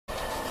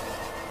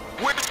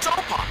Where's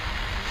Sopot?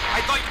 I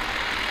thought you...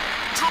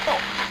 Trouble!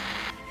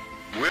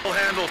 We'll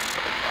handle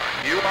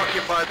Sopot. You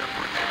occupy the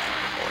bridge.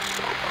 Or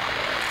Sopot.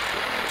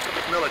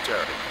 Pacific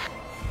military.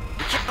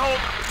 We can't hold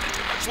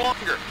it much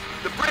longer.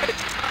 The bridge is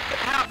not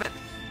gonna happen.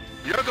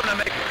 You're gonna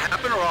make it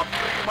happen or I'll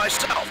kill you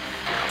myself.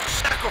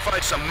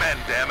 Sacrifice some men,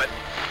 damn it.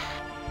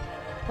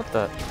 What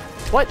the?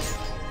 What?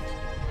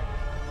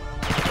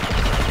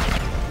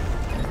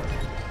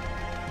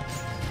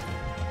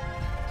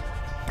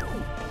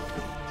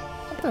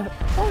 What the?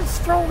 Oh, he's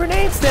throwing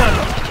grenades down.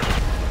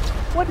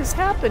 What is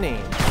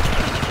happening?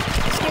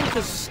 This game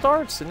just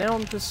starts and now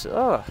I'm just,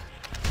 ugh.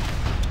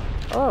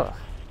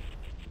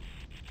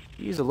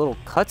 Use a little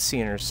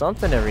cutscene or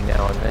something every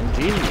now and then,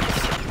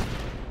 jeez.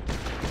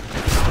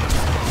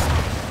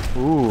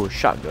 Ooh,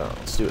 shotgun,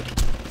 let's do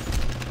it.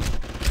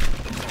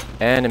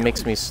 And it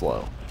makes me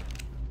slow.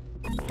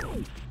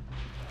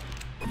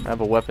 I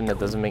have a weapon that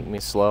doesn't make me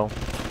slow.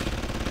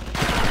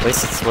 At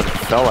least it's what it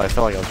felt like. I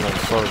felt like I was going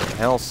slower than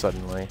hell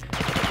suddenly.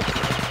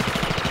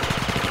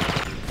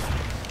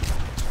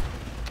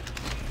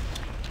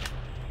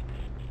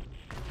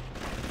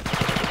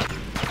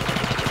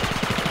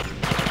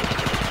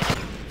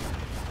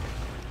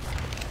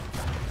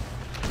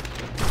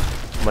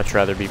 Much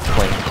rather be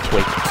playing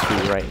Quake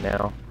 2 right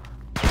now.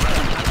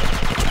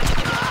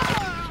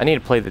 I need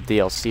to play the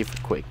DLC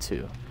for Quake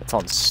 2. It's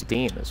on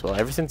Steam as well.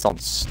 Everything's on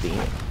Steam.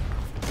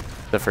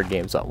 Except for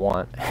games I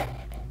want.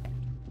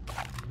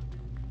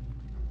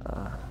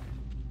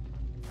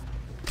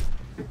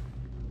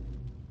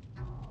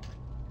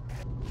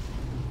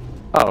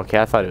 Oh, okay,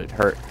 I thought it would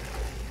hurt.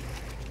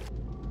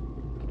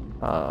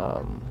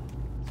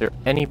 Is there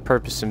any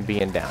purpose in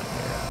being down here?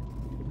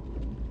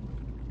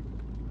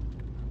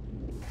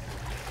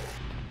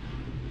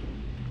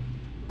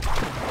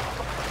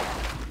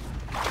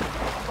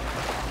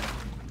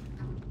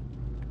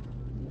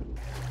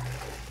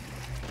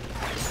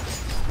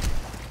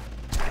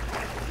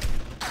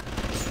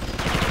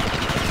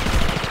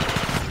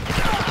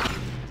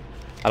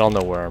 I don't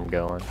know where I'm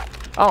going.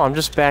 Oh, I'm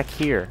just back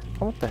here.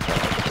 Oh, what the hell?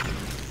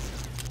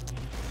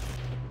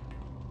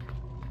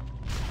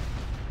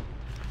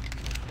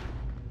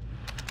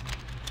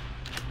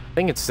 I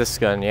think it's this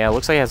gun. Yeah, it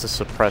looks like it has a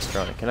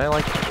suppressor on it. Can I,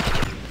 like,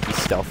 be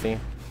stealthy?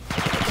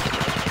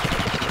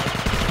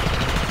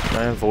 Can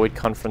I avoid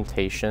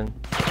confrontation?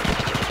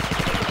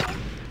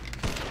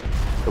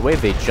 The way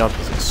they jump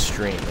is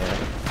extreme, man.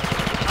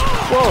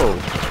 Whoa!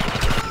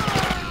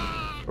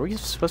 Are we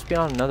supposed to be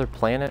on another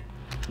planet?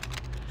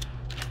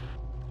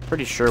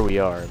 Pretty sure we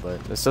are,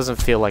 but this doesn't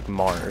feel like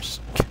Mars.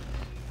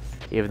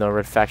 Even though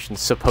Red Faction's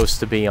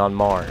supposed to be on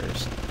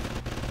Mars.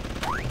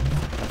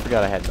 I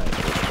forgot I had night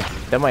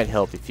vision. That might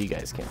help if you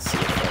guys can't see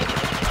it. Right?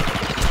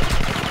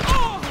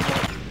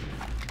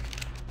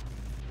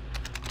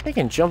 They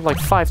can jump like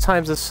 5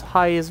 times as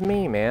high as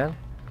me, man.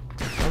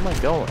 Where am I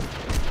going?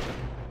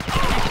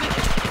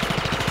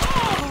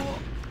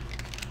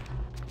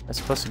 Am I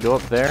supposed to go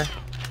up there?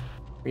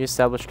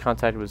 Reestablish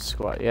contact with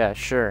squad. Yeah,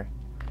 sure.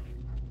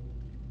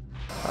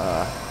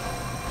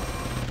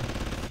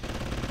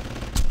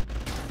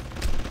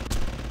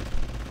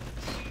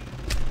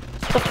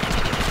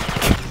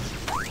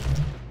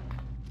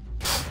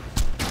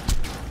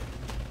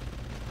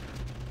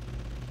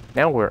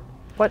 Now we're...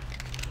 What?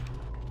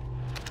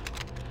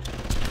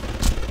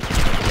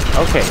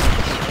 Okay.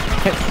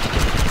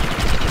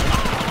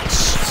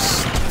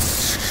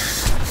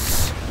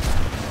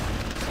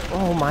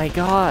 Oh my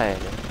god.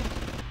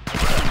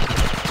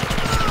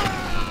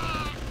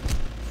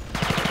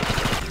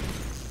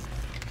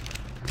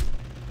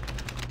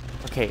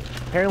 Okay,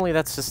 apparently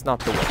that's just not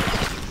the way.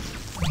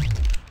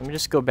 Let me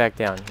just go back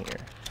down here.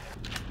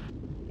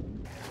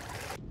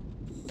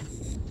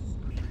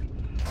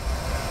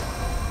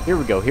 Here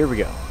we go, here we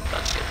go.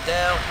 Don't get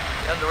down.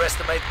 You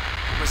underestimate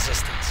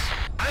resistance.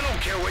 I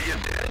don't care what you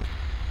did.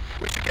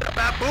 We should get a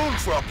baboon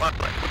for a pilot.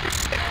 What do you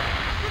say?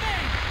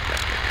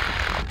 Just get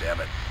down,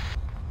 damn it.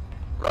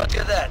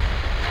 Roger that.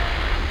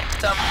 Next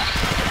time,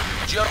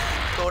 Joe,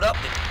 load up.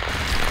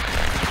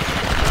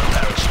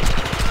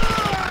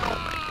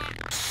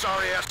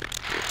 Sorry ass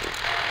excuse.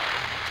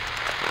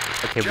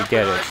 Okay, we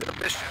get it. The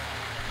mission.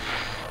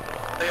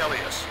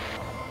 Alias.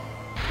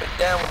 Get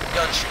down with the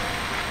gunship.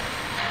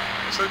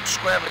 Troops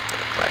scrambling to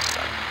the crack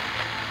site.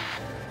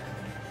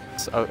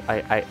 So,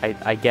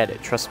 I get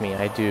it. Trust me,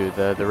 I do.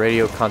 The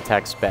radio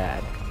contact's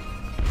bad.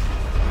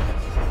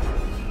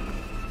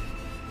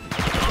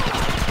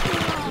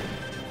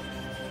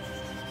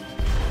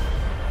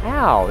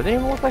 Ow! It didn't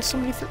even look like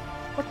somebody threw...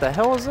 What the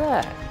hell is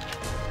that?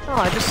 Oh,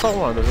 I just saw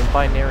one of those in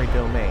binary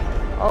domain.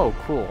 Oh,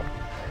 cool.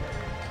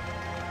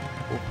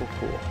 Cool, cool,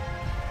 cool.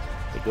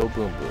 They go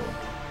boom boom.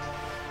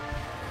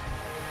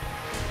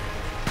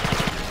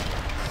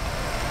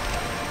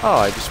 Oh,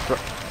 I just...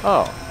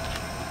 Oh.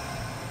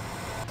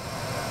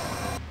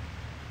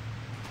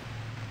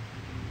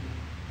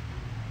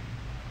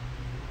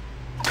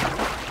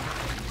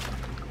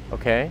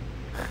 Okay.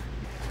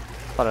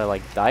 Thought I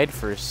like died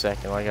for a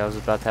second, like I was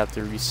about to have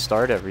to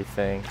restart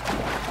everything.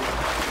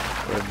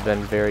 Would have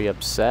been very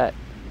upset.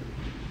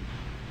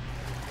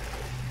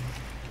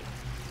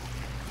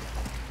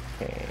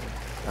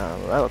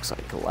 That looks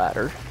like a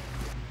ladder.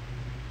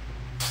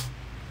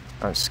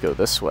 I'll just go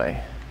this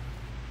way.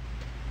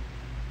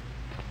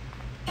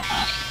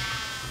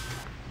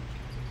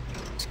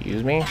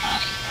 Excuse me?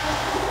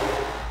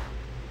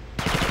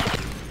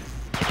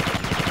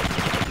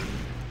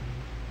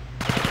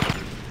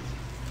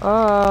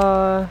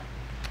 I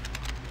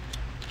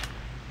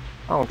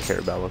don't care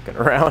about looking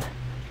around.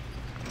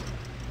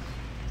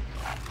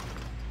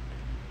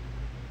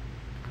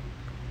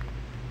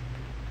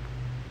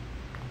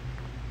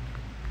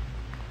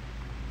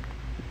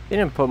 They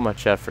didn't put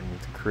much effort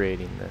into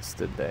creating this,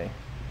 did they?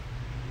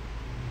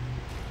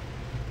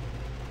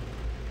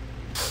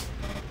 Is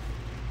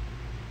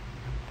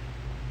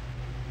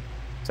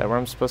that where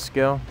I'm supposed to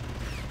go?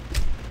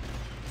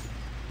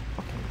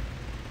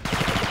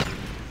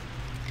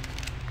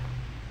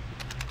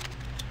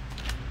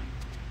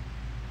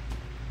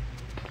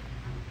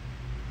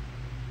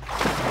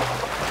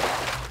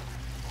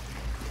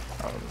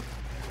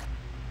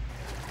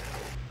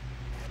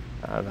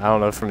 I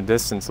don't know, from a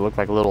distance it looked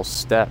like little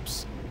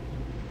steps.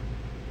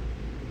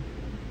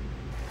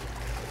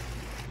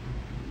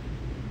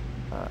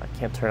 I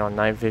can't turn on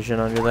night vision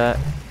under that.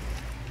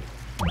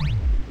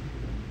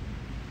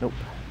 Nope.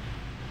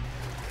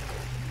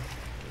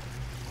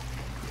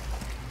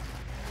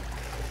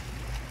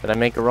 Did I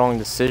make a wrong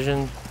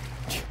decision?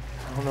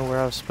 I don't know where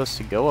I was supposed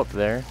to go up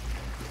there.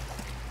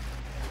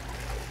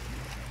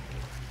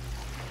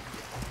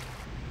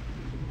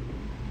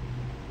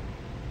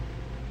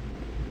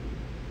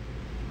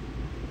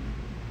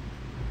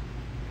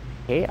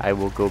 Okay, I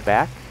will go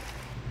back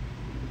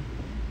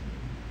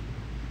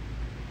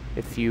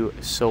if you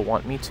so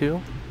want me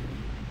to.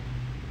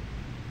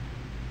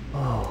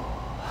 Oh.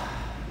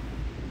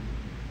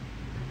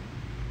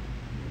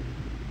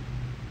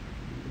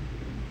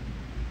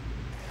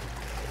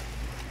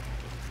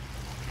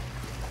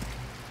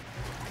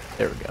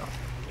 There we go.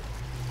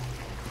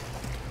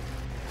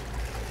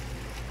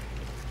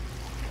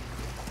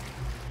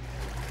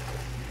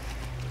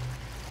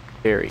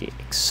 Very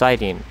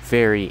exciting,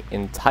 very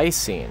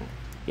enticing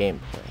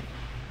gameplay.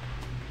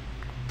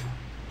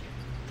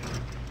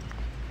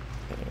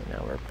 Okay,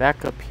 now we're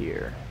back up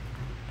here.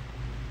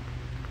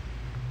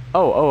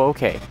 Oh,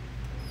 okay.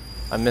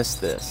 I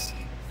missed this.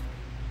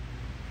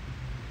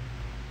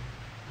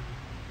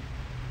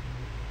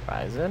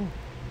 Horizon.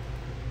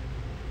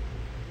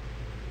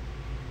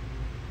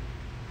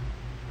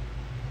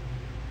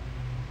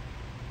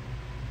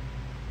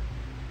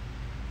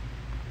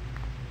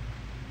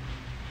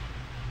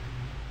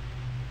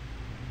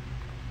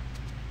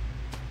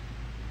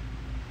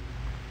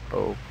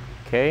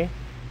 Okay.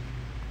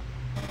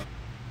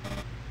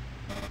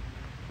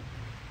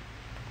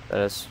 That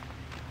is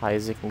high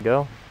as it can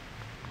go.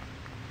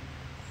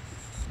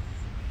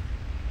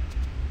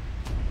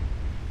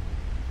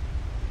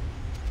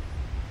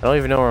 I don't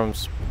even know where I'm.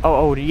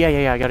 Oh,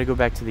 yeah. I gotta go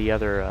back to the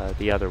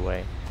other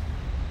way.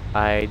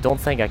 I don't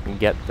think I can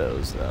get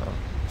those though.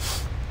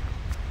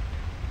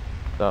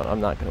 So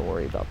I'm not gonna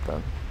worry about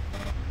them.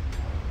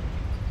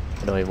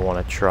 I don't even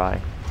want to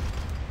try.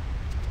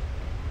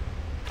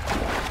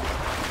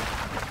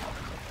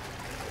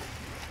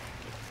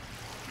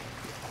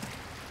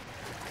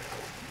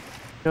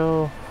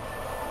 Go.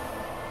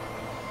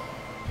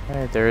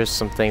 Alright, there is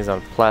some things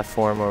on the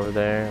platform over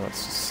there.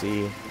 Let's just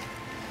see.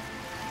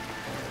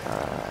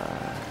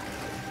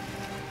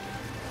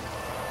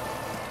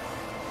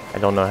 I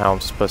don't know how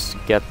I'm supposed to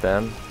get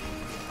them.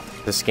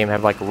 Does this game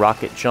have like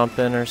rocket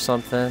jumping or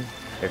something?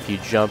 Or if you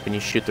jump and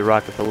you shoot the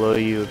rocket below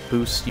you, it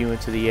boosts you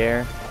into the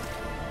air.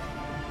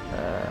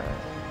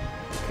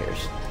 Who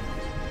cares?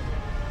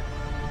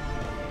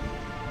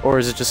 Or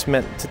is it just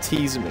meant to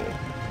tease me?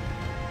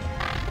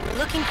 We're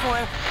looking for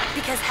him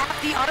because half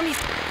the army's...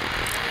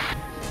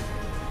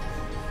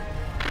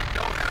 We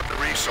don't have the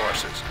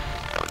resources.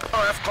 Those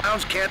RF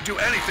clowns can't do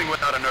anything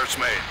without a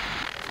nursemaid.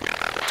 We don't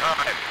have the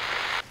time.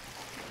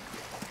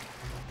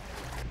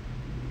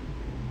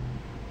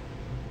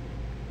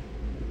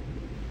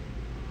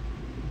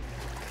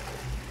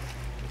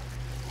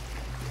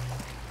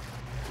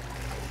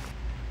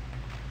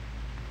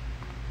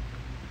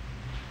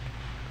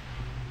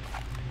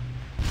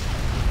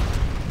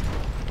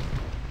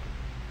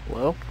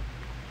 Hello?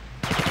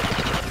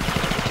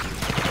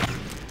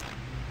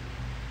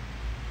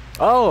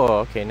 Oh,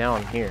 okay, now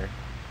I'm here.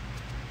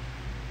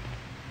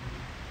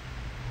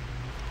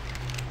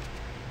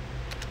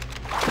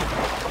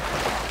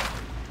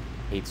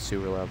 Hate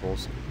sewer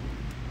levels.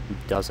 Who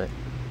doesn't?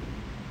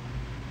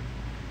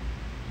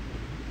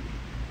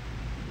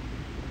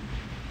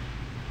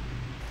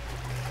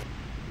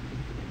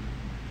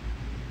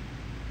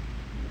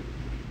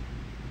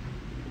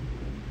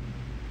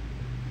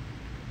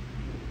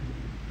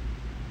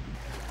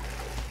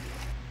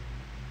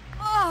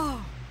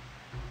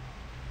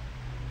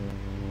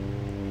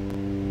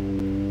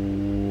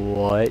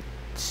 What?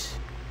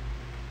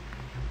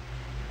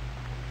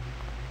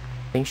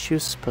 I think she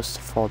was supposed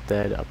to fall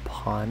dead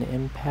upon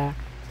impact.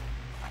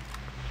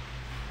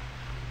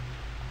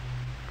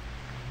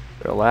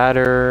 Is there a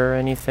ladder or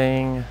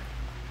anything?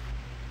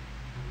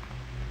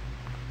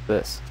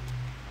 this?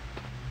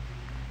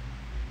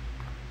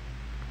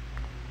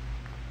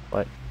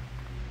 What?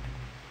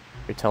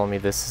 You're telling me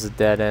this is a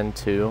dead end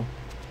too?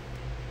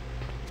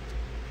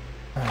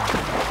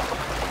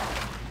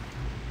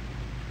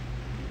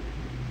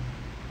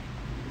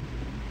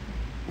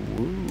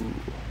 Ooh.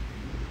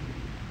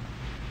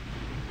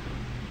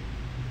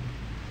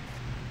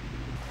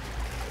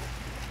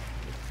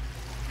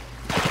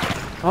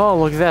 Oh,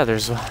 look at that.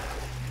 There's a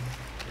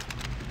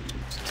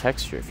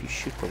texture if you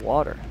shoot the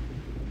water.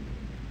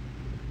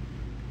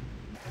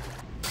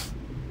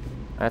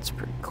 That's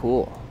pretty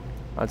cool.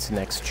 That's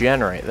next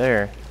gen right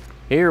there.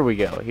 Here we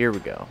go. Here we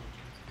go.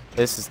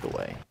 This is the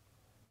way.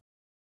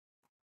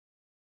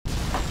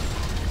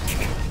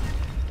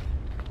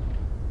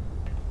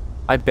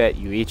 I bet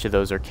you each of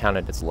those are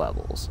counted as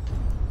levels.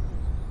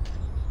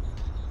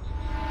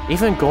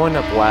 Even going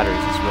up ladders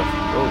is rough.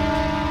 Whoa.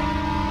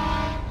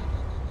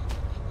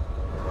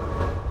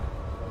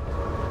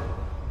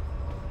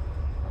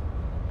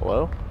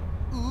 Hello?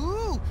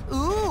 Ooh,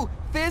 ooh,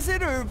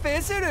 visitor,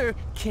 visitor,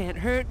 can't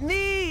hurt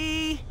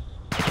me.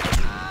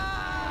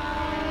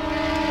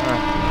 I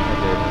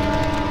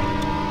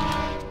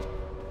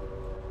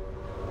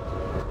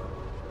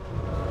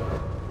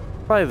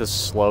did. Probably the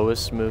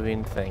slowest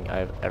moving thing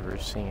I've ever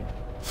seen.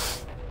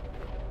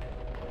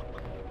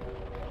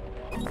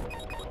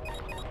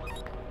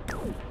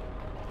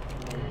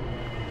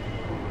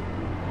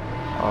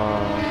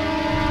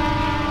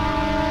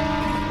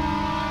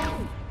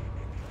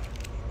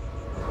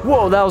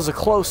 Whoa, that was a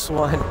close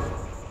one.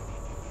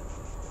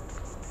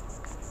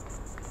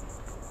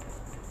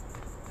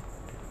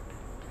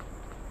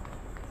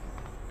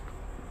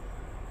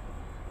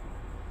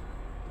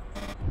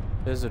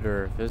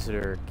 Visitor,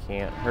 visitor,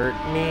 can't hurt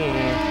me.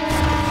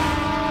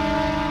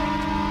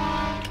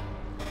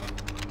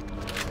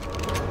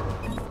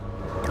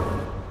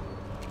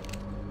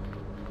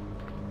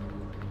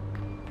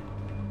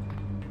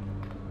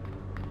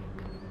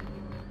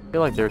 I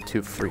feel like they're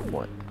too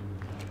frequent.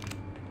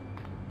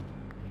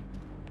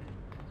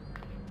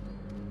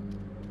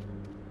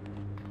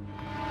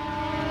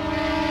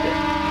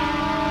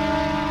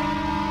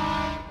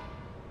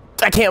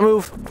 I can't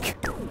move.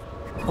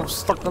 I'm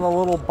stuck in a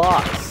little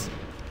box.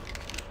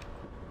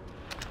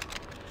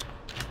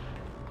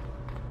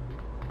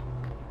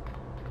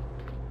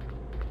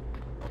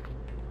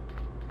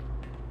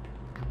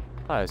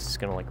 I was just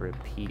gonna like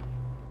repeat.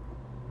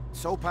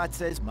 Sopot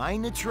says,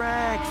 mind the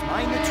tracks,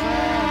 mind the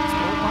tracks.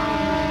 Don't mind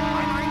me,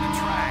 I mind the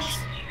tracks.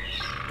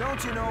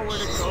 Don't you know where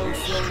to go,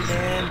 silly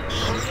man?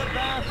 Go to the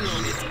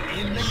bathroom, it's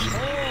in the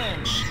can.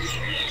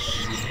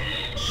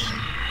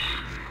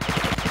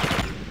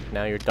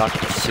 Now you're Dr.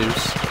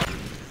 Seuss.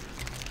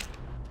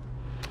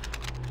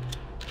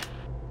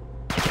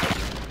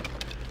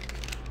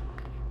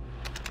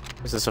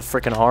 Is this a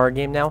freaking horror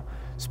game now?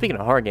 Speaking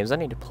of horror games, I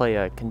need to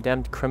play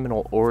Condemned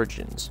Criminal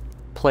Origins.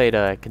 Played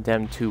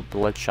Condemned 2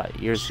 Bloodshot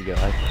years ago.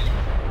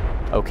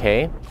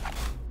 Okay.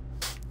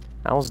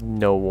 That was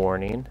no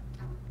warning.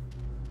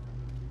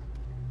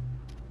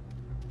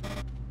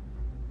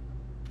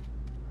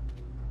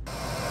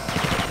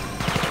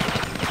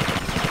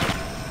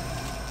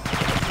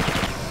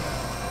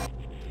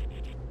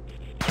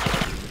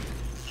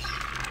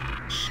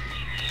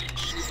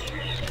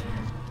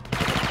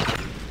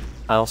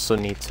 I also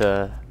need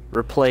to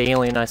replay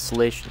Alien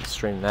Isolation,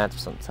 stream that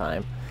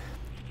sometime.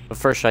 But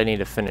first I need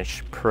to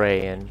finish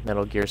Prey and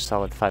Metal Gear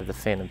Solid 5 The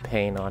Phantom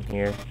Pain on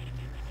here.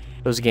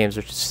 Those games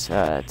are just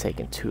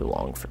taking too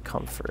long for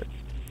comfort.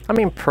 I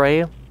mean,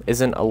 Prey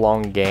isn't a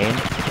long game.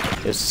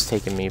 It's just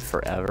taking me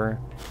forever.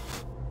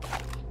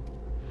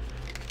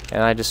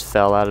 And I just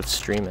fell out of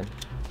streaming.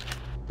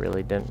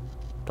 Really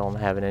don't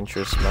have an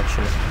interest much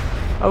in it.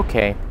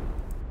 Okay.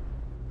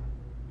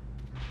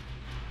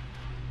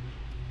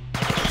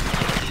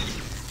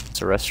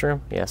 A restroom?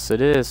 Yes, it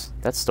is.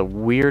 That's the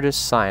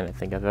weirdest sign I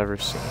think I've ever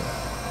seen.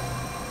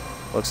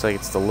 Looks like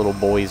it's the little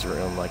boy's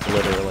room, like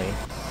literally.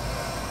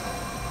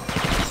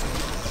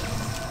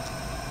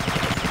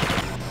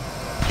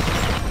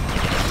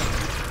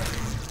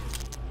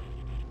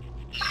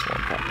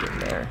 One back in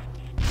there.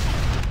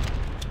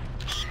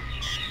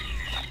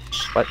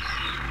 What?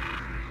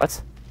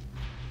 What?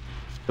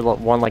 The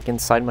one like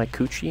inside my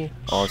coochie?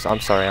 Oh, I'm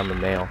sorry, I'm a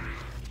male.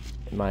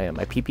 In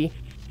my pee-pee?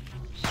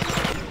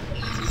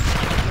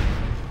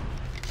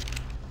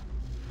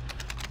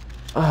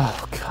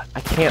 Oh god, I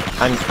can't.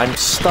 I'm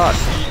stuck.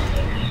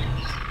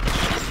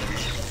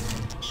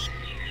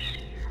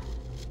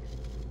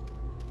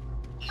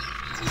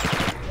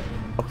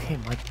 Okay,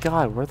 my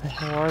god, where the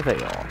hell are they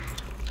all?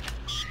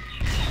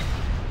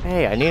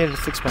 Hey, I needed to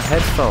fix my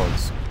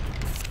headphones.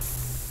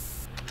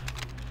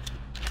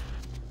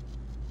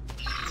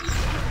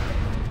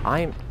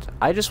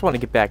 I just want to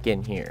get back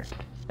in here.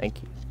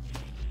 Thank you.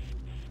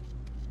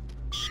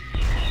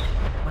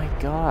 My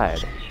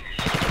god.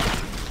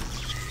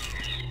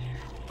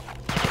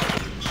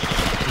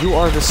 You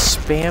are the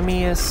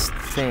spammiest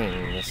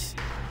things.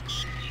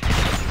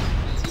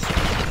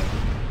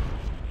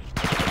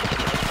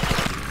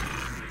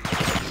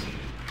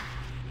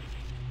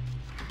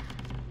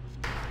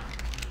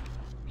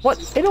 What?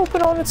 It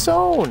opened on its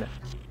own!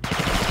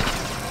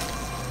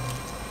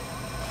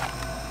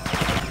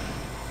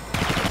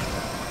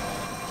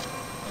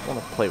 I want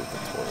to play with the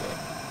toilet.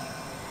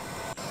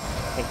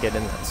 Can't get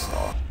in that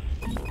stall.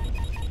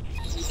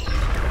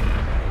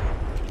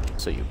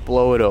 So you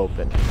blow it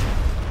open.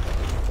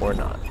 Or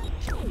not.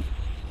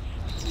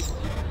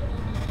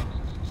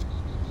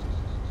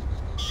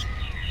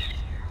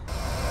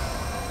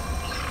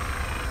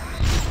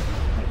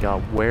 My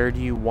God, where do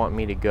you want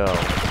me to go?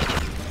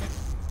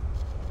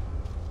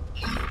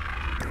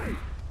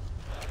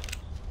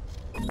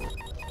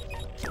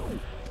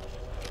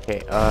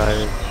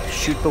 Okay,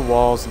 shoot the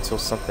walls until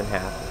something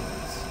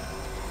happens.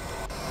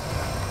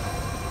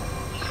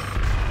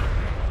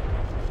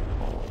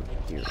 Oh,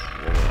 dear Lord.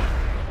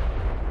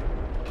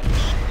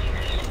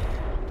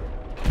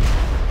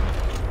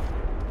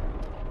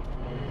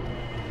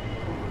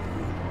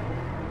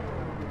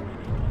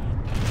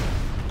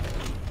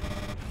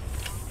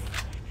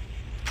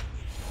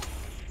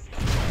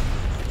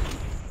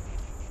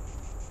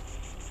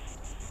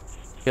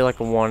 I feel like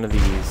one of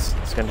these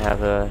is gonna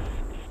have a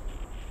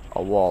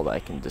wall that I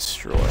can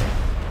destroy.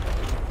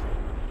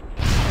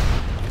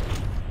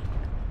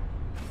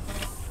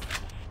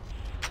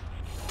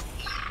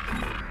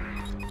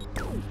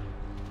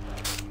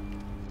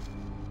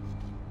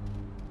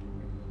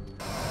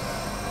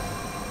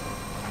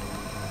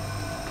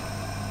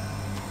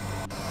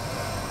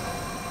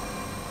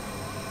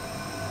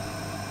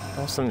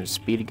 Also, I'm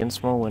just beat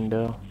against my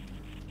window.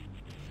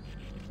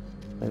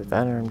 Either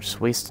that or I'm just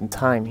wasting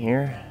time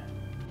here.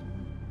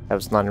 That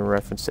was not in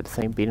reference to the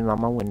thing beating on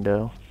my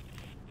window.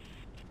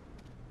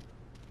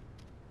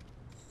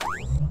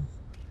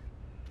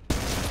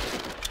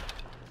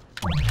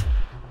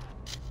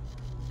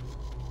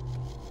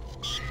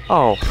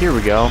 Oh, here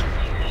we go.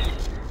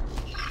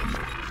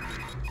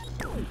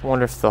 I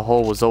wonder if the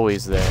hole was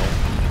always there.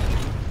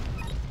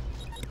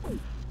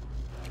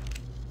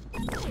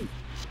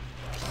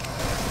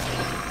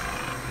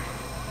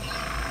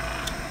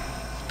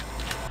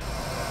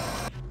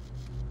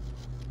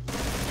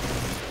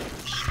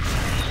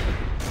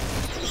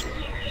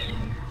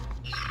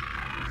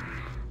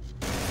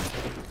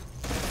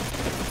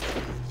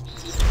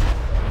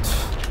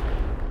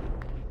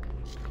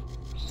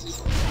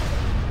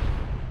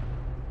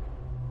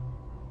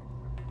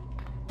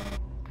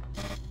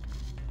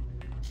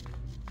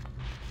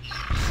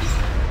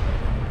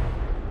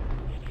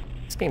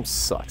 This game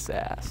sucks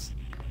ass.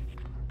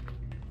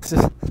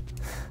 This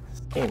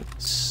game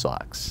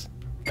sucks.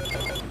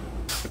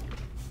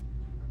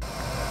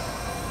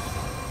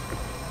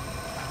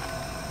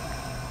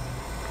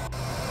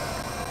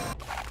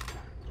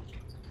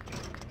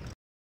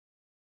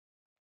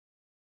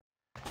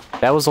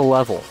 That was a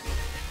level.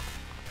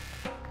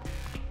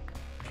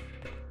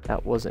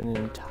 That was an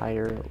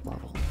entire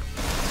level.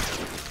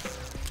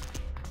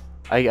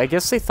 I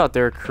guess they thought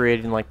they were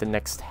creating like the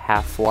next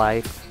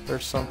Half-Life or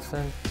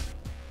something.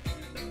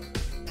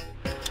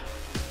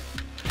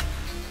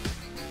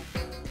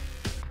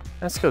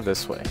 Let's go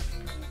this way.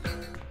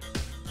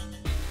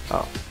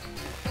 Oh.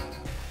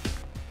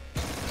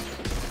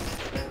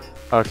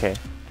 Okay.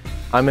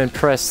 I'm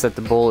impressed that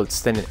the bullets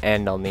didn't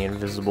end on the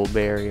invisible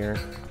barrier.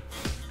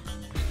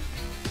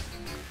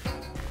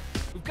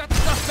 We've got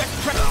suspect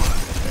trapped.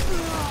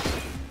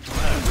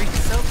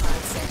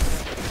 Sopot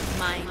says,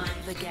 mind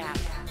the gap.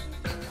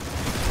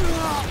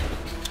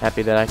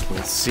 Happy that I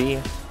can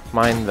see.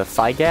 Mind the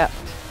thigh gap.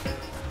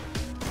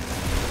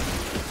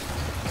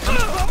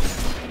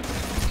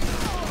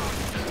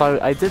 So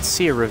I did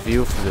see a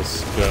review for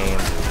this game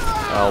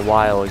a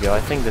while ago. I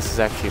think this is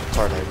actually a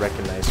part I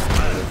recognize from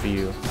the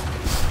review.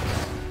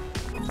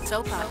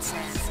 Sopot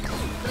says,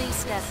 please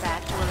step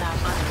back to allow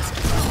others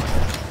to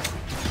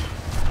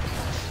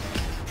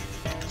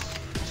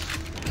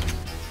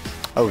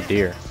Oh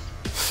dear.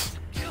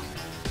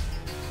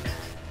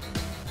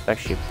 It's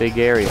actually a big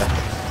area.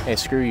 Hey,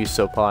 screw you,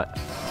 Sopot.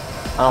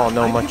 I don't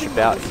know much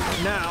about you.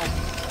 Now.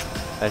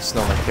 I just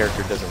know my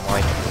character doesn't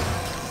like you.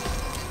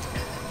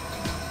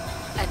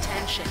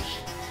 Attention.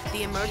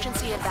 The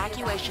emergency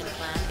evacuation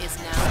plan is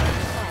now in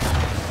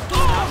effect. Do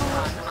not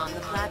run on the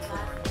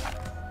platform.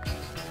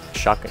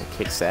 Shotgun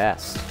kicks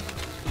ass.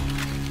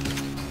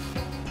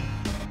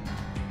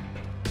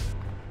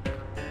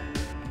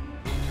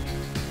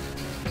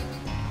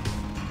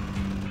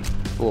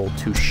 A little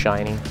too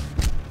shiny.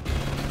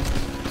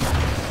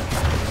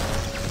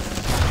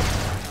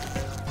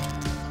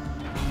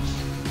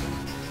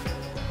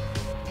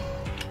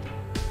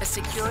 A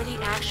security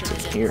action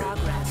is in Here.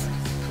 progress.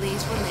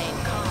 Please remain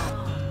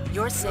calm.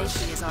 Your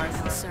safety is our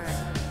concern.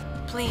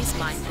 Please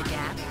mind the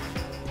gap.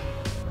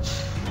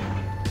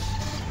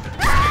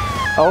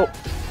 Oh!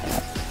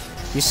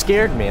 You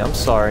scared me, I'm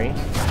sorry.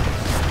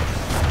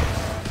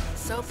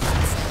 Sopot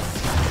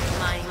says,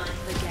 mind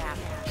the gap.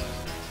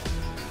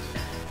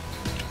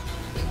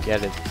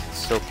 Get it.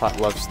 Sopot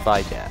loves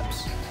thigh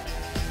gaps.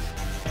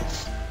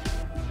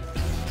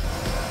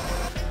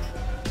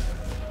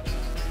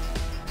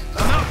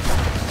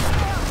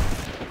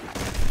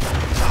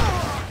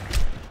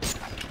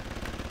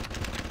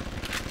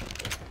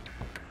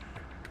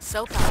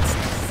 Sopot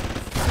says,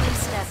 please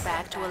step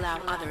back to allow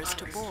others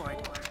to board.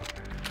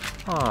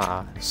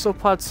 Ah,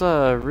 Sopot's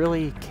a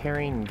really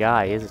caring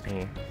guy, isn't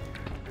he?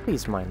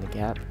 Please mind the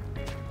gap.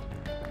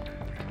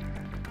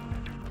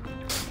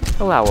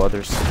 Allow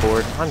others to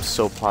board. I'm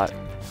Sopot.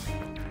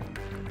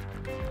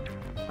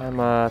 I'm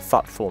a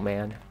thoughtful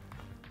man.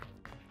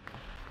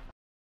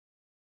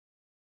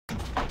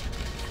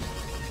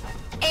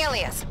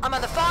 Alias, I'm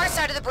on the far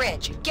side of the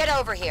bridge. Get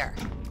over here.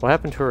 What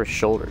happened to her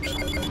shoulders?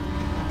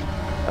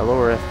 That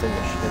lower F didn't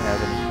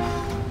have any.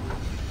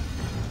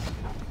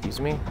 Excuse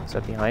me? Is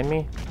that behind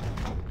me?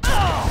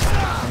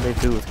 What do they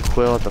do with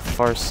Quill at the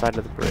far side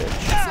of the bridge?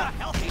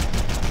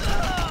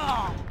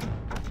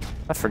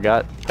 I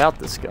forgot about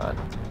this gun.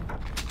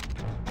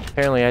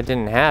 Apparently I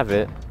didn't have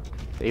it,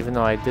 even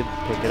though I did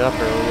pick it up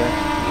earlier.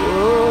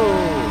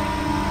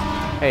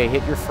 Whoa! Hey,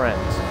 hit your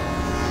friends.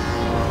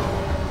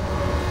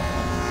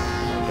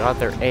 Oh my god,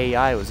 their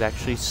AI was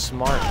actually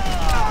smart.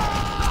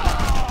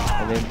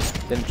 And then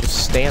didn't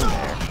just stand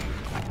there.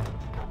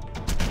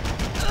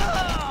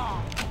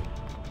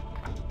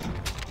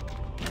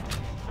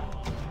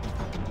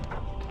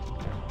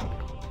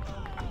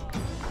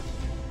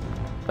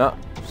 Oh,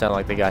 sounded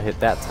like they got hit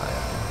that time.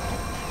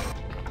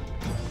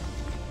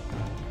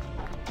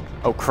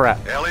 Oh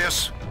crap.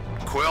 Alias,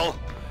 Quill,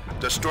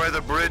 destroy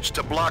the bridge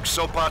to block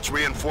Sopot's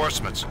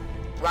reinforcements.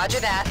 Roger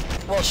that.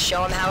 We'll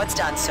show him how it's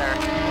done, sir.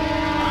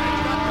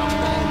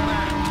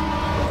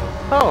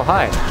 Oh,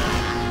 hi.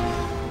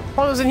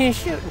 Why wasn't he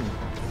shooting?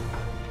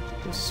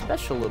 He's a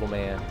special little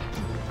man.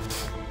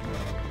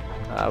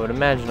 I would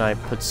imagine I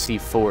put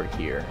C4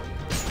 here.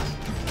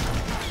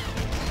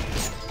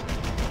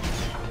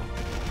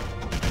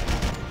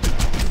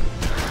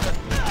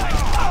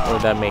 Or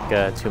would that make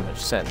too much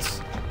sense?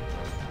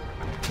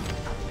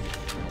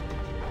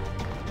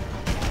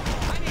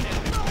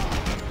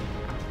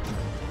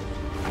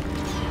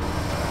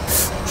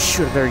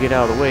 Should better get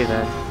out of the way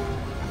then.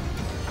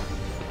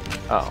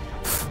 Oh.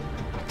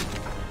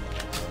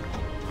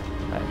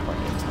 I had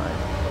plenty of time.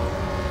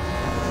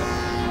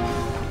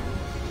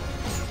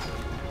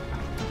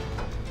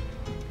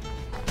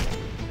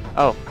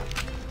 Oh.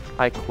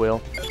 Hi,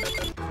 Quill.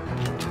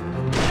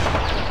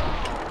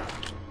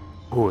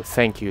 Ooh,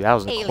 thank you. That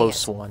was a Alias,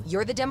 close one.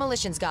 You're the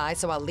demolitions guy,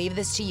 so I'll leave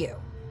this to you.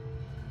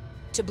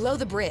 To blow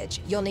the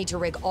bridge, you'll need to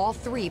rig all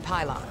 3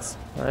 pylons.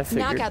 I figured.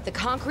 Knock out the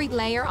concrete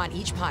layer on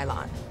each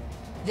pylon.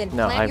 Then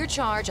No, plant your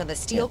charge on the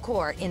steel yeah.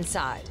 core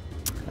inside.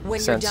 When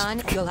Makes you're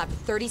sense. done, you'll have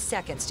 30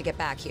 seconds to get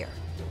back here.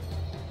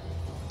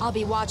 I'll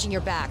be watching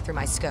your back through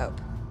my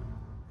scope.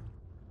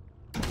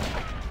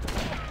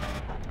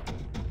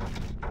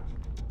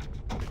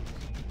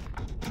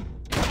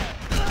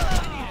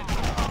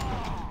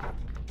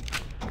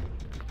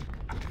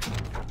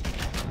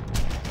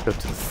 Go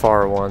to the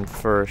far one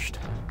first.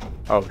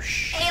 Oh,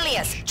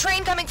 Alias,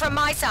 train coming from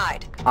my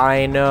side.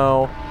 I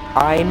know.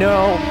 I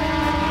know.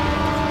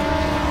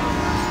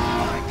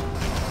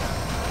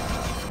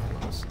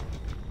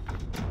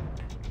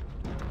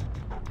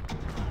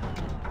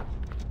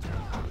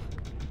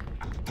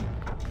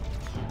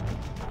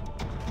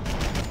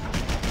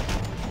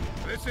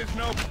 This is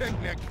no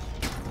picnic.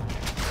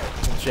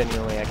 It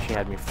genuinely actually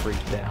had me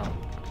freaked out.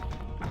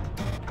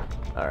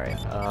 Alright,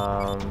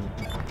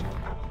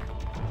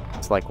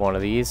 it's like one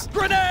of these.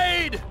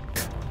 Grenade!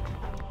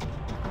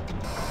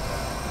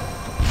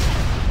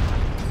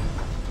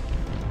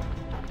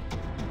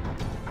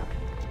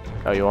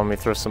 Oh, you want me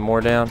to throw some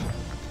more down?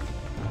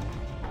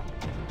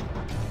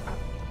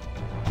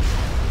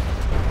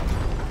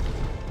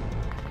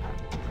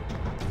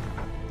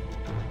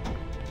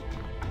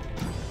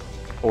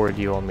 Or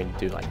do you want me to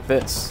do like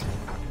this?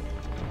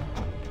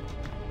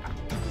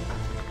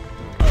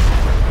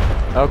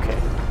 Okay.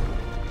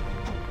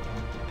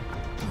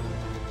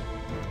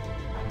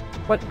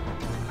 What?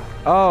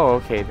 Oh,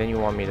 okay, then you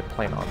want me to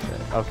plant on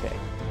it. Okay.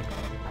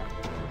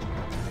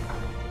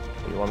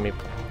 You want me...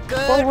 Good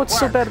Well, what's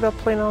so work. bad about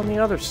playing on the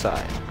other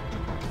side?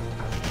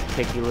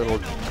 Ticky little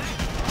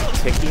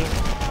ticky.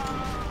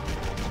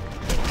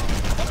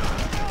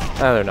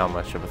 Oh, they're not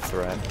much of a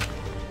threat.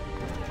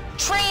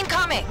 Train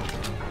coming!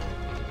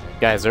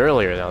 Guys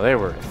earlier, though, they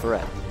were a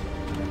threat.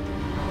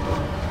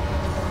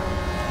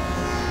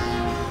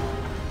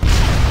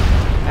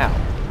 Ow.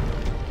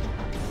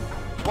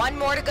 1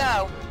 more to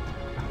go.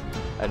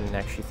 I didn't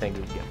actually think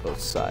we'd get both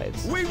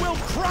sides. We will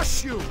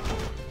crush you!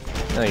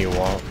 No, you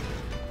won't.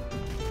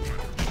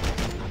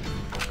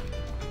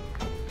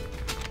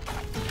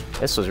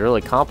 This was really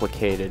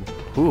complicated.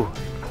 Whew.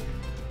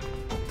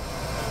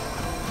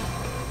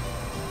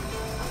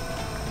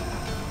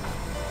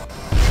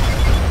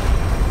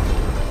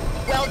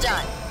 Well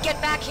done. Get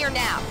back here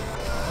now.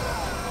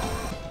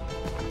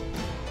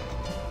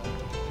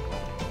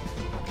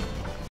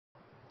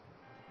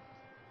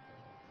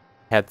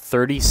 Had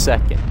 30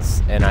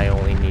 seconds, and I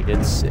only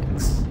needed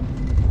 6.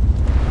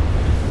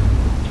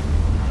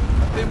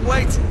 Been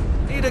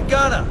waiting. Need a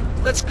gunner.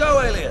 Let's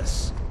go,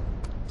 Alias.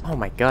 Oh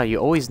my god, you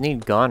always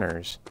need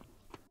gunners.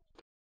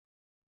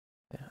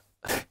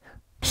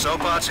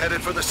 Sopot's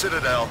headed for the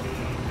Citadel.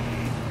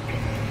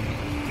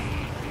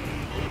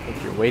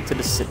 Make your way to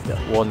the citadel.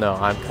 Well, no,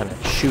 I'm kind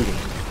of shooting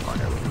on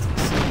our way to the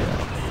citadel.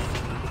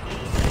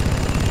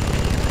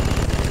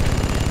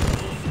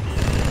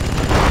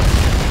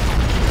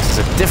 This is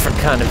a different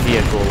kind of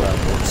vehicle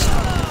levels.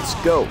 Let's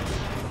go.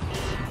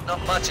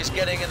 Not much is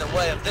getting in the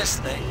way of this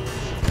thing.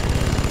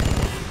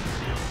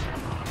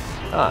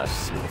 Ah,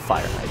 it's a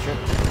fire hydrant.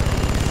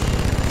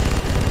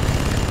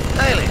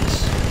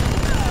 Aliens,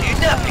 are you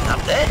napping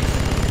up there?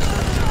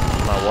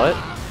 Am I what?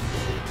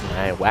 Am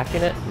I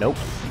whacking it? Nope.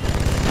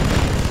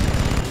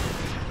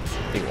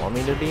 Do you want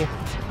me to be? I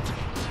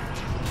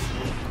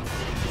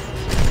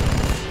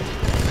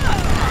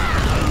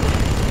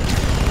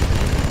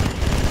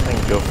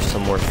can go for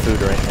some more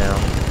food right now.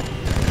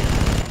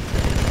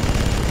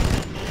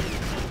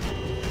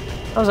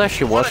 I was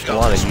actually watching a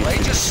lot of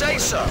YouTube. Just say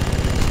so.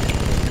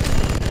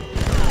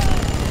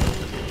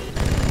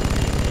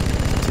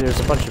 See, there's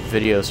a bunch of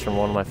videos from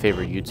one of my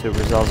favorite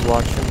YouTubers I was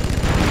watching.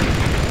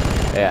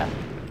 Yeah,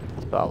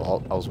 I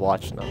was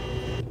watching them.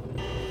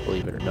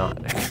 Believe it or not.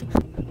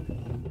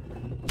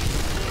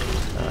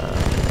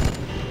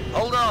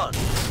 Hold on.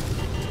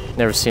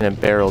 Never seen a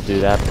barrel do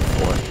that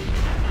before.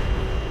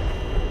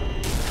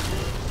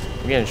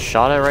 I'm getting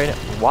shot at right now.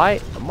 Why?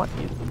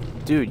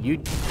 Dude,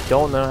 you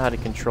don't know how to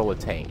control a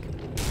tank.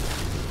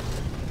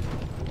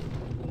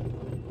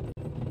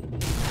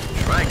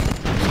 Frank,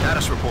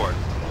 status report.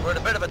 We're in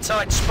a bit of a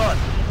tight spot.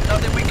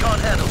 Nothing we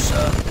can't handle,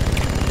 sir.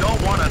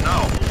 Don't want to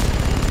know.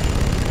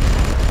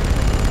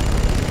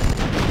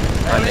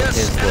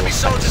 Alias, enemy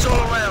soldiers all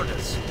around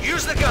us.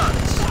 Use the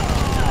guns.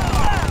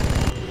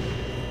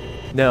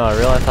 No, I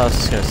realized I was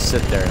just gonna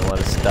sit there and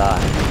let us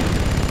die.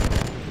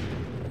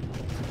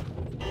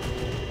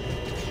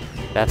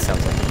 That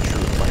sounds like a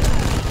true plan.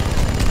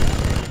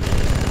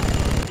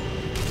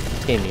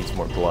 This game needs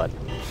more blood.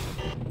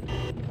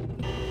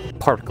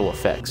 Particle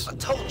effects. I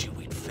told you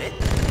we'd fit.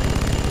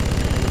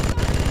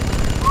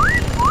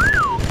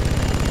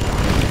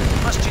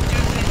 Must you do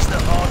things the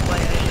hard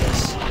way,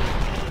 Alias?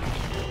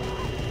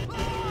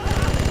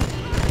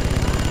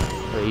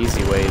 The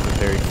easy way isn't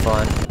very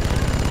fun.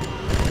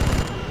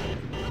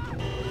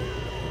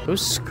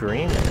 Who's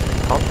screaming?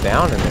 Calm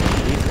down in there,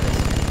 Jesus.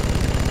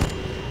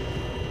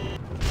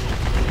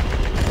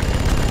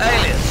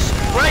 Alias,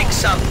 break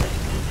something.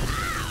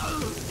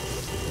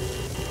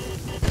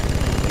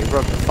 You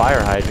broke the fire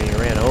hydrant, you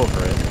ran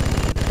over it.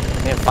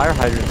 Man, fire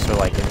hydrants are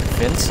like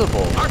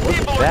invincible. Our Look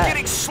people at are that.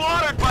 getting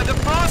slaughtered by the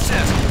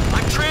process.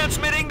 I'm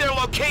transmitting their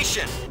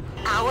location.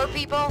 Our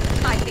people?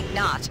 I think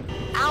not.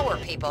 Our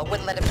people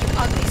wouldn't let a few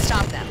uglies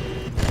stop them.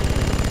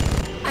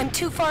 I'm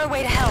too far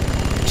away to help.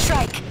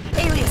 Shrike,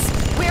 Alias,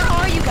 where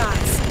are you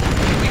guys?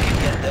 We can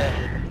get there.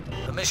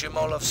 Permission,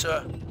 Molov,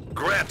 sir.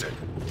 Granted,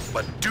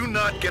 but do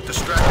not get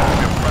distracted from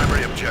your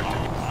primary objective.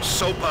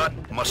 Sopot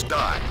must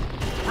die.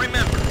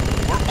 Remember,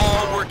 we're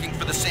all working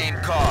for the same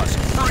cause.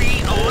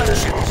 Free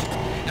elections.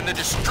 And the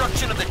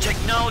destruction of the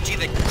technology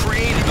that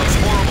created those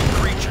horrible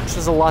creatures. This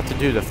has a lot to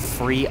do with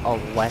free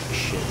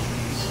elections.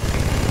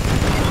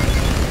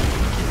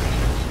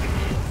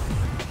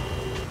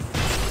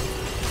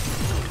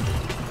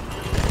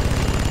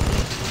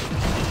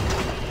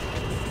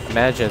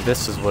 Imagine if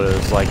this is what it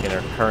was like in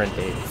our current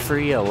day.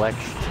 Free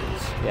elections.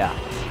 Yeah.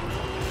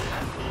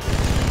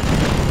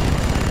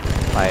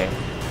 By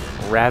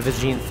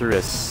ravaging through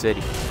a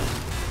city.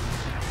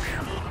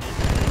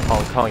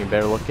 Hong Kong, you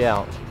better look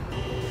out.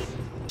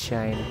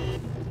 China.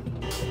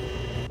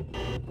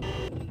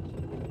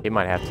 They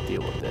might have to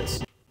deal with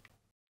this.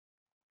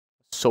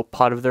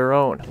 Sopot of their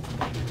own.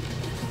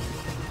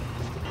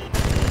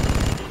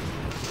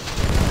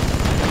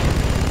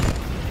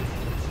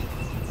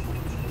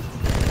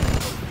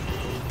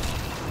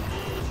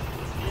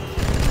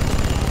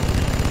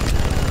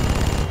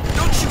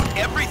 Don't shoot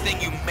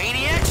everything, you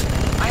maniacs!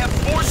 I have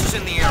forces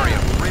in the area,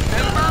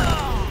 remember?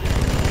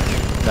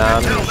 Nah,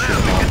 I'm Tell gonna them shoot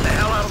to them all. get the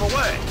hell out of the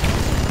way.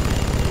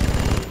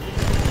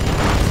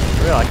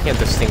 Real, I can't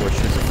distinguish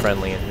who's a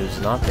friendly and who's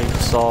not. They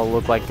just all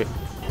look like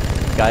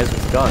guys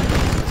with guns,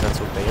 because that's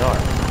what they are.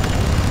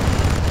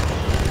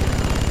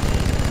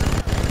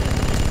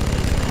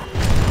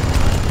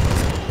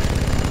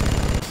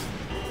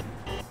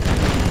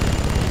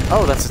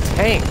 Oh, that's a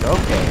tank.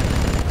 Okay.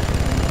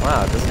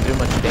 Wow, it doesn't do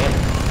much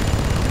damage.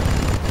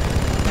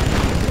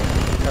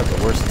 That's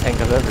the worst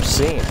tank I've ever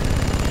seen.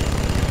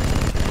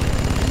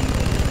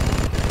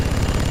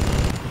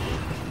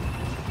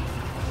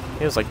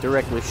 It was like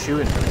directly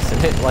shooting us,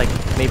 and it like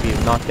maybe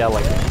knocked out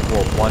like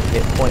well, 1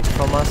 hit point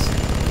from us.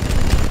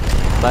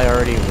 But I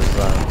already was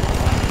running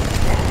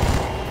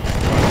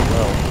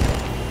low.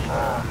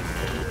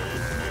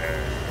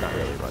 Not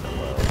really running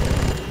low.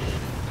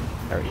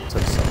 I already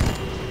took some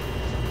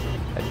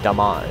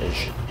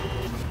damage.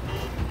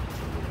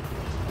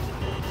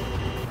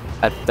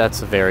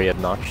 That's a very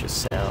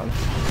obnoxious sound.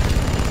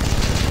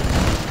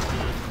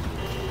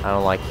 I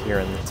don't like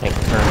hearing the tank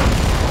turn.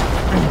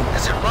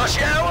 Is it rush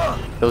hour?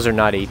 Those are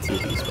not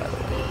ATVs, by the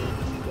way.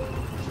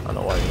 I don't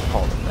know why you're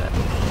calling them that.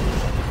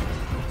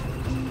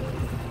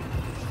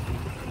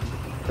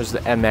 There's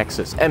the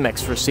MXs.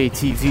 MX versus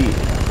ATV.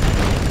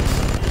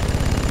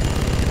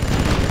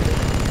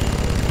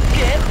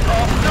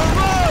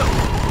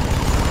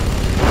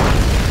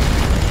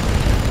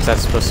 Is that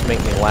supposed to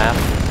make me laugh?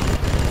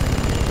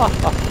 Ha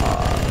ha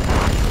ha.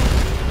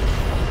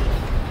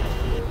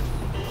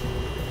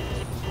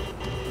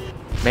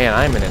 Man,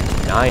 I'm an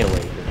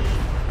annihilator.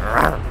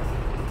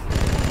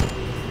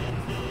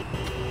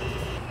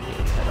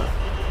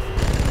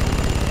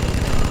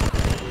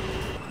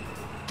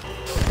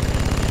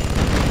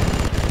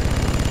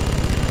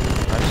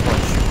 I just want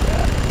to shoot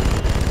that.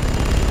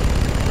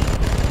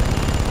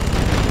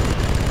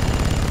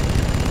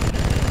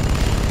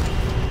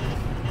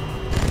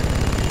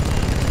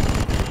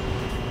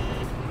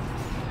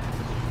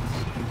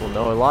 People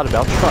know a lot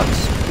about trucks.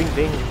 Bing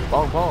bing,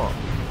 bong bong.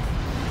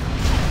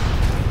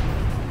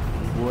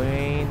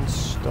 Wayne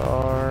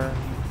Star...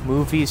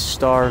 Movie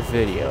Star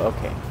Video,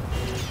 okay.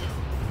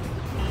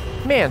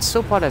 Man,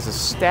 Sopot has a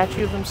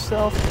statue of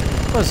himself?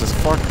 What is this,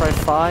 Far Cry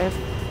 5?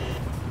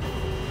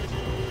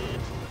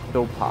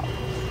 Bill Pop.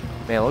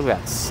 Man, look at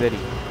that city.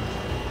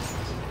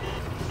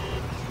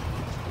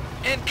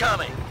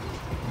 Incoming!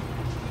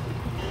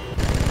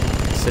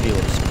 The city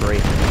looks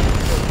great.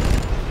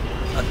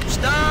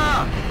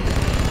 Stop!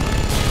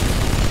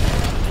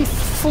 He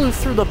flew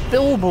through the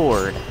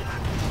billboard!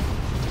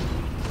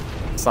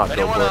 It's not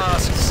Anyone billboard.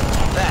 asks,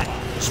 that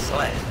is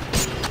planned.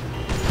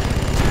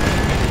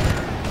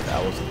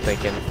 I wasn't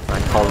thinking. I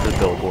called it a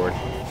billboard.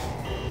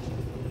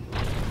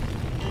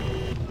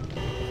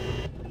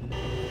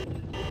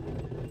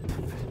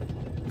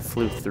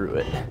 Flew through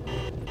it.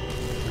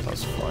 That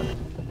was fun.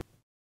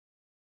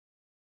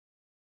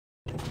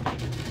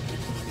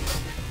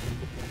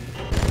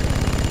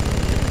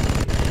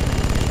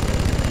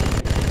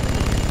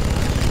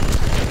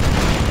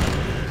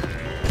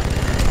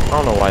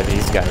 I don't know why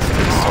these guys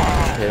take so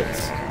much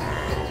hits.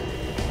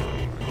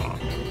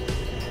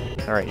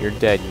 Alright, you're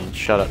dead. You can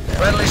shut up now.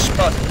 Friendly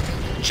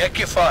spotted. Check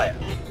your fire.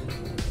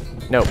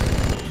 Nope.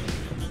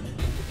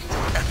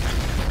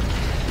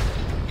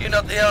 You're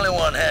not the only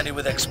one handy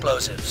with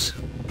explosives.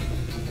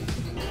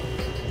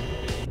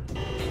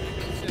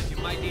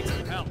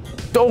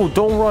 Don't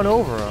run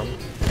over him.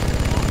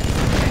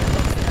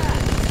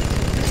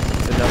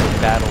 It's another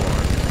battle arm.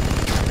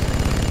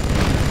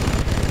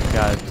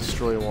 Gotta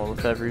destroy one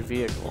with every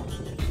vehicle.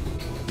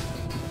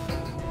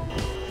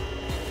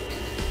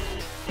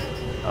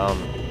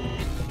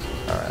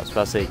 Alright, I was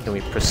about to say, can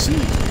we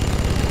proceed?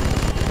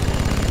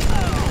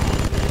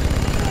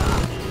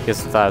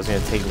 Guess I thought it was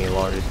gonna take me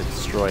longer to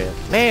destroy it.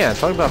 Man,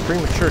 talk about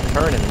premature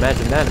turning.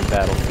 Imagine that in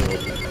Battlefield.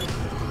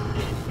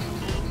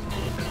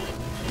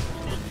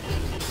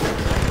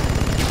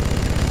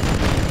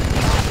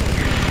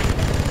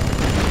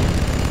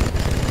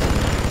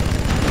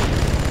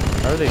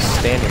 How are they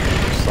standing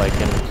there just like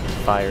getting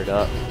fired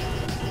up?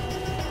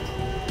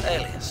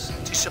 Alias,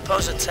 do you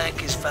suppose a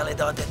tank is valid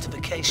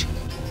identification?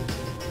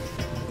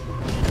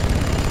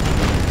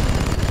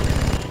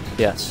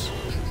 Yes.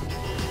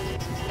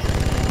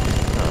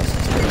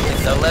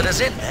 If they'll let us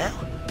in now.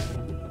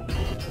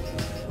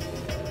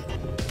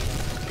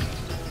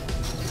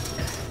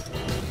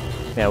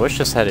 Yeah, I wish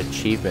this had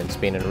achievements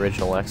being an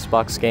original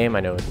Xbox game. I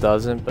know it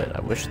doesn't, but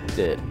I wish it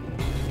did.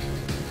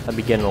 I'd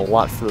be getting a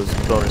lot for those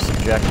bonus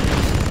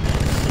objectives.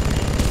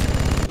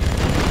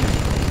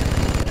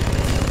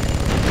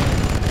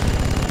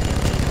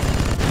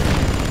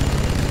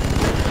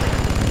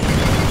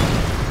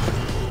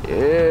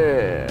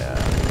 Yeah.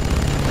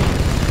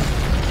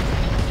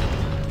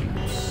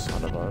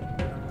 Son of a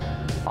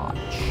botch.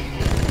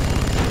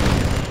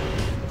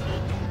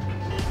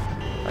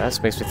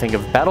 That makes me think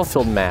of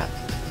Battlefield map.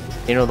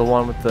 You know, the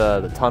one with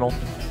the tunnel?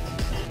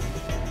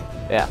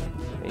 Yeah.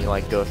 And you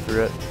like go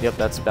through it. Yep,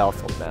 that's a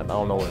Battlefield map. I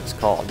don't know what it's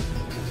called.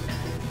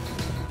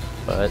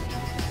 But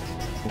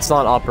it's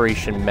not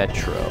Operation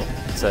Metro.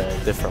 It's a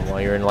different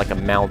one. You're in like a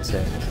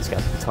mountain. It's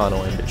got the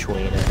tunnel in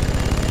between it.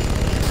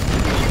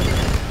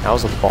 That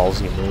was a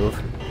ballsy move.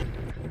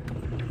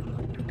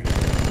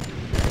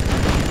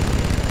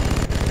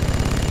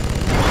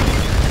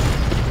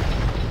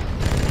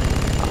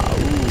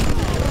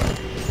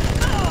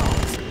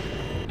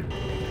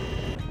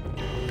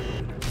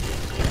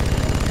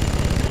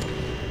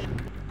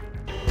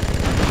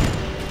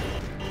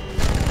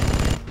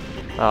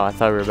 Oh, I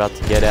thought we were about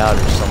to get out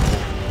or something.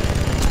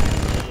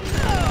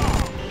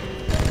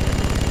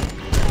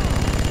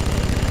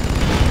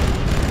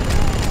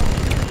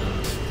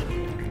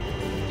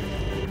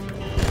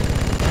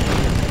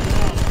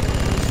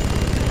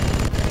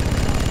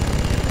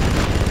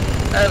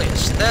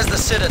 Alias, there's the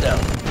Citadel.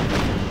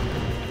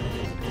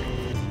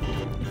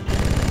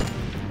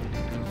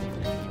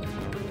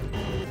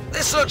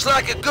 This looks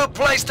like a good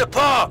place to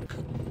park.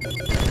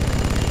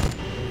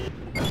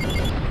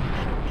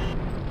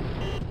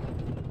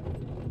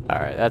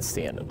 Alright, that's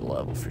the end of the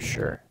level for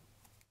sure.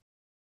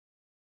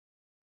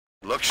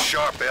 Look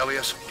sharp,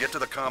 Alias. Get to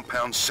the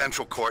compound's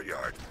central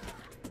courtyard.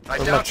 I Where'd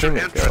my doubt your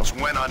teammate entrance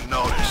go? went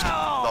unnoticed. The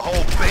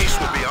whole base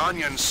will be on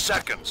you in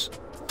seconds.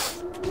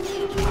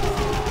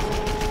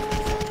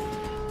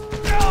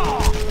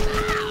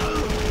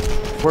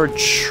 Where'd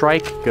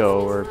Shrike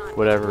go, or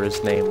whatever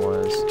his name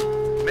was?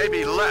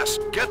 Maybe less.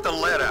 Get the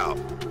lead out.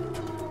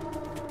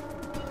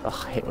 Ugh,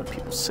 I hate when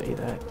people say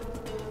that.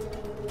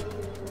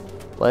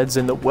 Lead's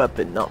in the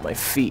weapon, not my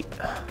feet.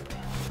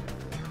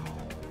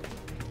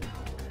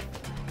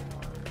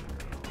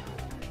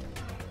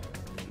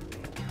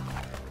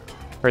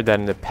 Heard that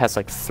in the past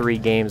like 3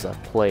 games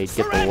I've played,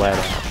 get the lead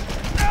out.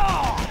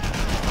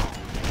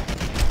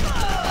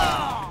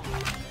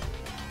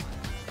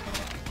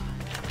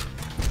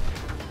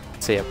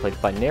 Say I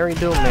played Binary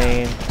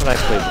Domain. What did I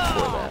play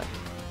before that?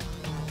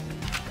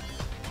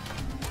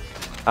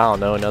 I don't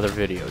know, another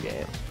video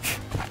game.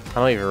 I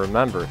don't even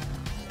remember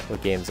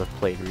what games I've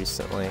played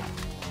recently.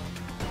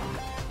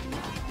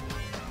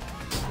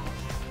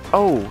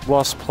 Oh,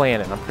 Lost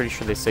Planet. I'm pretty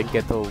sure they said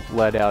get the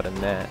lead out in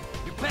that.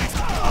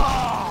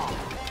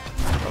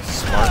 Oh,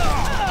 smart.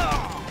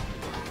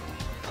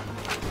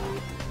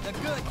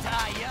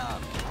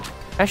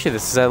 Actually,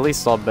 this is at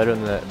least all better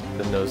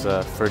than those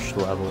first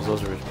levels.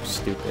 Those were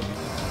stupid.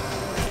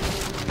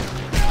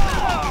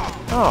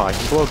 Oh, I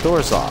can blow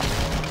doors off.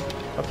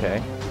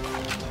 Okay.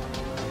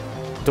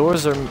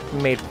 Doors are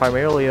made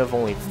primarily of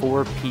only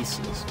 4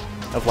 pieces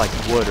of like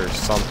wood or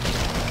something.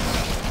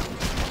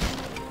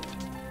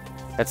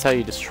 That's how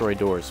you destroy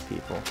doors,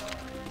 people.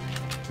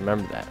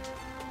 Remember that.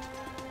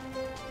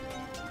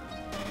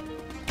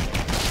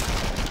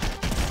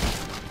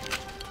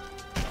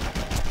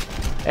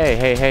 Hey,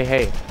 hey, hey,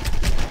 hey.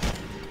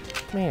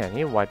 Man,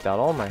 he wiped out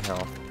all my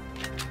health.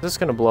 Is this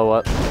gonna blow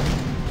up?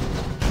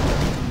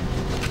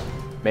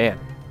 Man.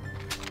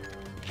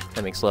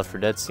 That makes Left 4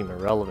 Dead seem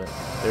irrelevant.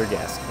 Their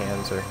gas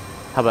cans, or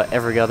how about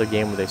every other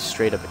game where they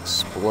straight up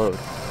explode?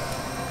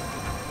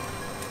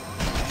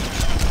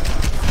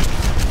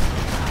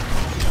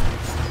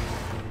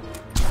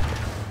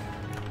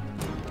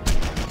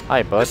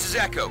 Hi, bud. This is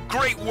Echo.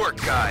 Great work,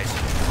 guys.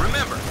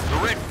 Remember, the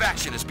Red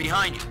Faction is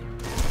behind you.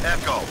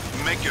 Echo,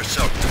 make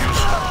yourself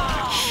useful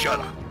and shut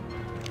up.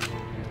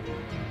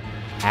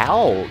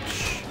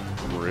 Ouch.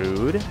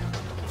 Rude.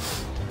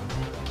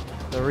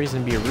 No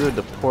reason to be rude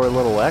to poor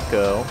little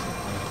Echo.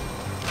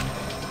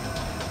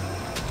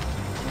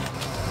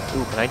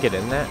 Ooh, can I get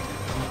in that?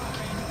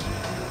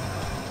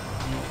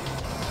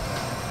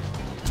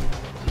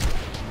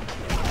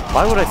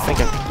 Why would I think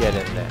I could get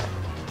in that?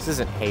 This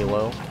isn't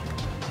Halo.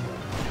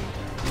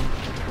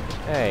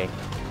 Hey.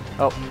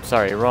 Oh,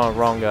 sorry, wrong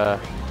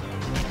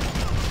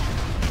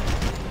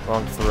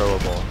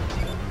throwable.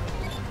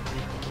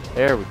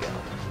 There we go.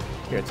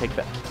 Here, take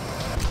that.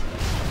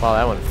 Wow,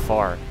 that went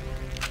far.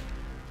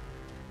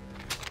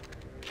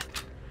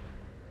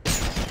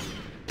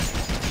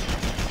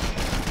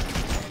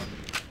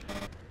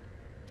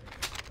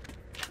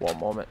 One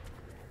moment.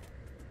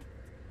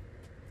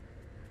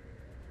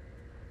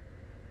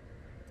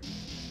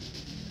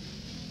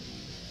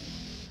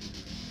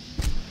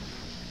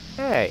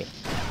 Hey!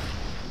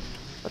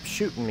 Stop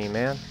shooting me,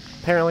 man.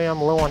 Apparently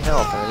I'm low on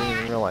health and I didn't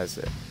even realize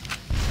it.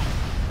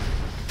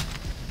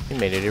 You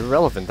made it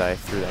irrelevant that I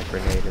threw that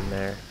grenade in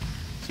there.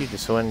 So you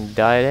just went and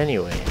died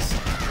anyways.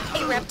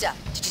 Hey, Repta,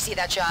 did you see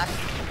that shot?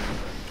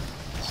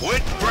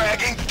 Quit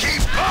bragging,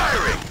 keep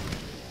firing!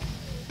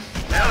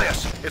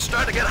 Elias, it's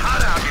starting to get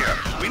hot out here.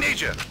 We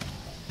need you.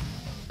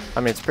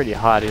 I mean, it's pretty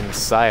hot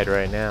inside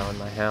right now in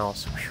my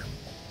house. Whew.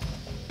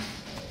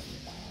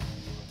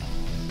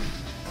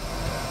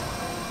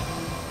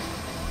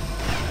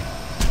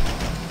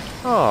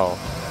 Oh.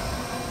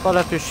 I thought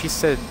after she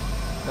said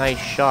nice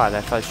shot,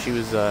 I thought she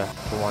was the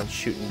one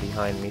shooting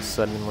behind me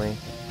suddenly.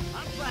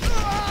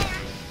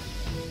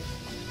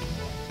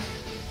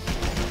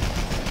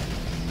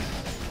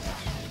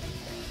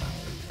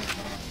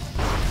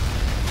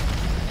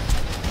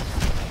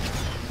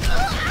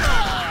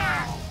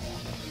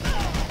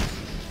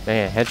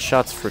 Man,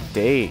 headshots for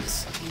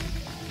days.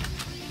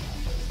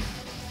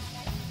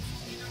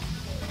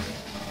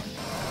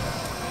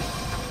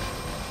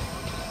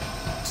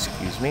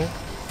 Excuse me?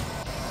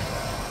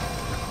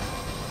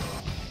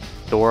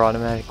 Door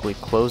automatically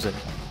closing.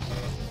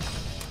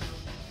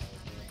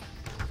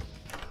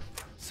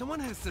 Someone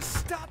has to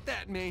stop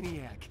that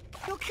maniac.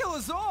 He'll kill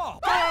us all.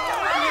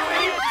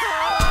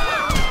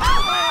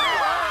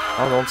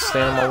 Oh, don't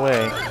stand in my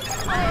way.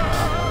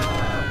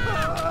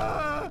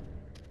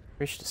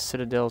 Reach the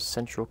Citadel's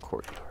central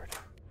courtyard.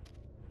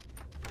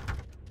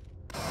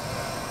 I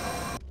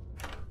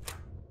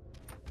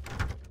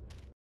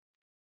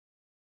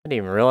didn't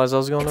even realize I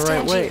was going the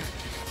right way.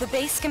 The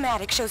base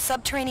schematic shows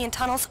subterranean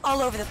tunnels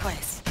all over the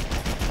place.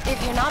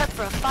 If you're not up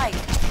for a fight,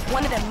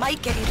 one of them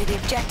might get you to the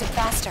objective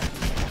faster.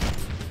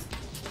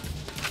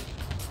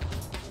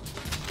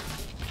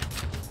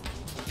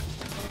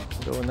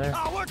 Go in there.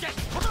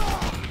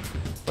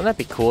 Wouldn't that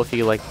be cool if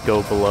you like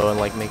go below and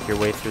like make your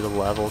way through the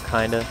level,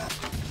 kinda?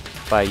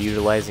 By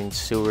utilizing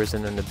sewers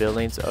and then the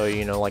buildings? Oh,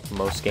 you know, like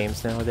most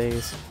games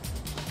nowadays.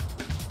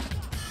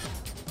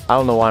 I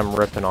don't know why I'm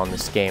ripping on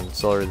this game.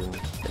 It's older than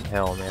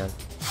hell, man.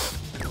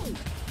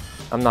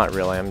 I'm not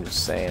really, I'm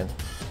just saying.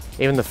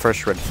 Even the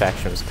first Red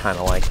Faction was kind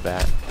of like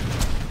that.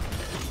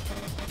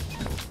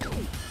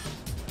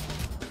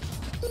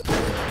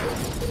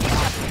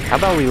 How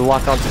about we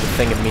lock onto the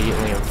thing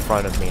immediately in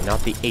front of me,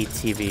 not the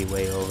ATV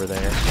way over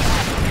there.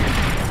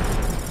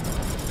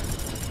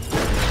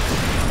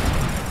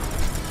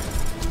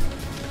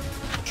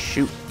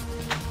 shoot.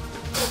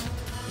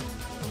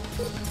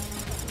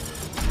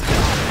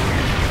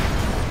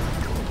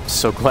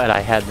 So glad I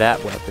had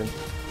that weapon.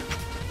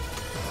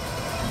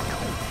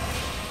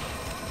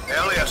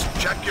 Alias,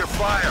 check your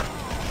fire.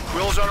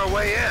 Quill's on her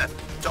way in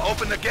to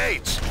open the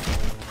gates.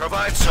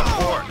 Provide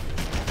support.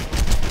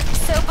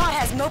 Sopot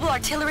has mobile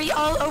artillery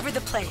all over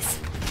the place.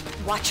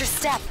 Watch your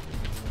step.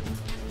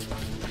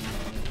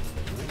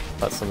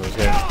 Thought someone was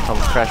gonna come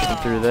crashing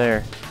through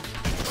there.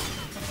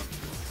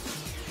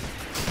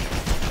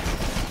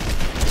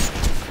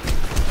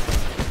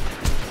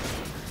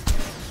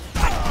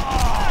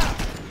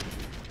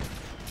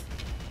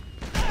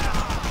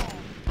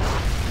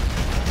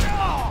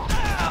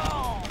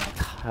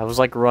 I was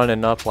like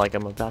running up like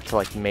I'm about to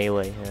like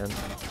melee him.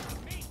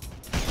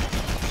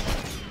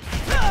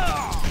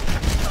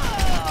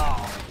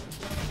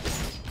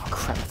 Oh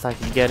crap, I thought I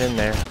could get in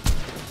there.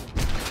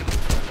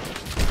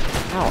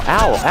 Ow,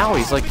 ow, ow,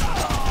 he's like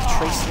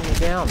tracing me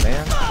down,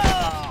 man.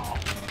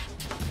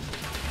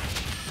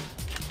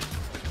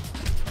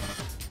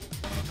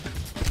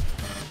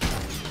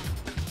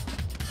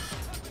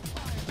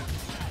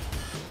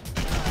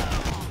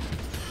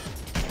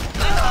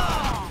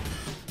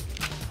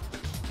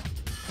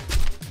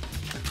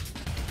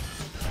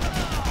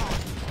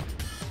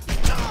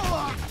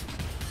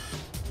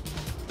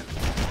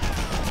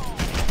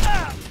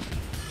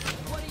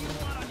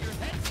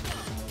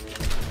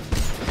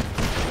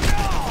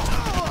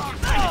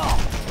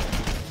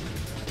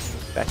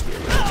 Back here,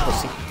 you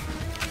pussy.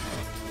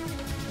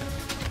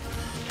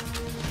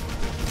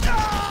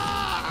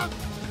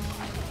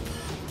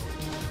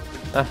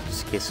 Ah,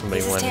 just in case somebody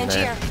This is went in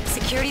there. Tangier.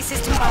 Security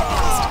system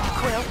bypassed.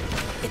 Quill,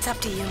 it's up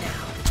to you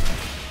now.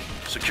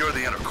 Secure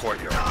the inner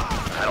courtyard.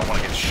 I don't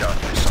want to get shot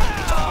by something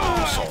with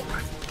an assault rifle.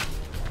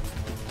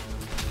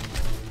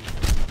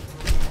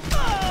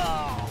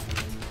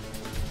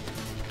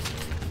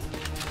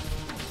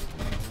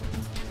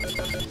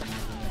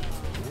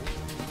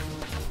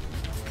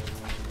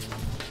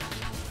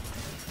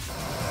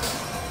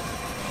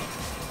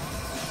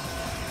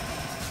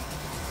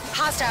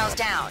 Hostiles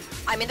down.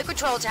 I'm in the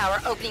control tower,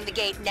 opening the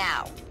gate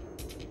now.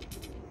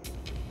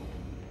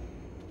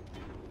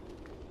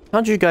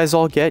 How'd you guys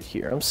all get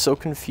here? I'm so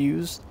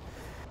confused.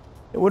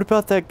 And what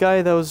about that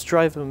guy that was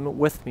driving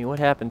with me? What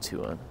happened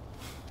to him?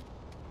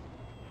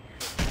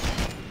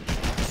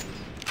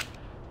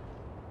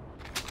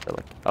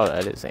 Oh,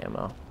 that is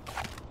ammo.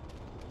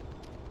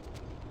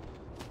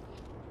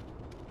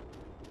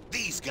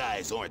 These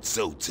guys aren't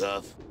so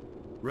tough.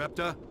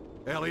 Repta,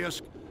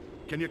 Alias,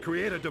 can you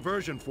create a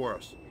diversion for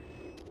us?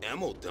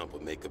 Ammo dump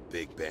would make a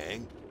big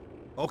bang.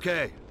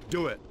 Okay,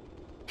 do it.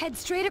 Head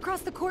straight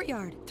across the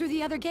courtyard, through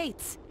the other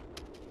gates.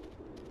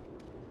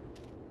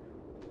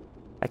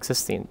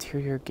 Access the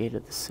interior gate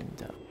of the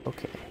Cindo.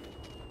 Okay.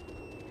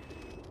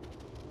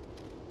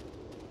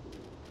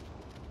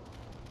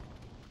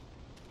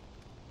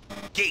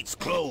 Gates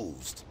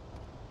closed.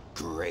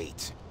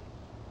 Great.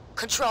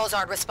 Controls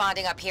aren't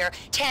responding up here.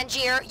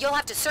 Tangier, you'll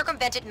have to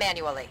circumvent it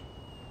manually.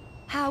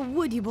 How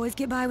would you boys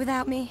get by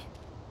without me?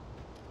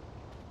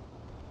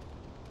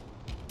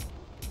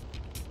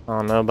 I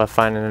don't know, by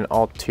finding an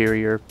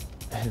ulterior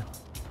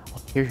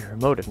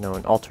motive, no,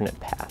 an alternate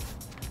path.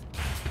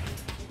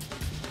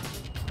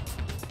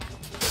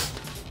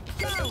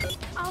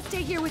 I'll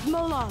stay here with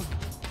Molov.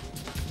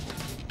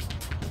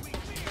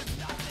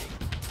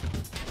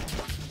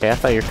 Okay, I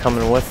thought you were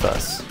coming with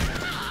us.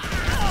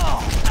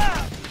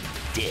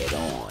 Dead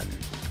on.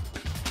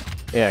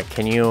 Yeah,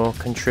 can you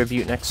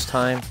contribute next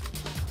time?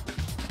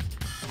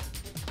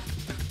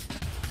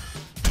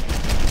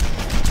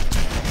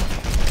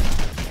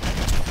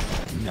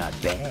 Not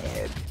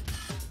bad.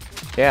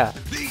 Yeah,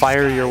 These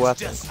fire your guys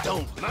weapon. just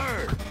don't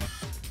learn.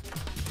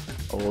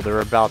 Oh,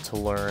 they're about to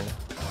learn.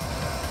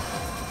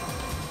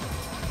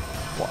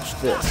 Watch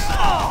this.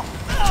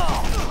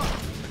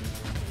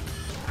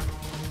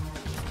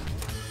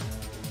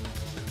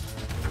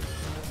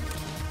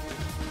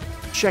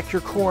 Check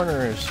your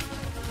corners.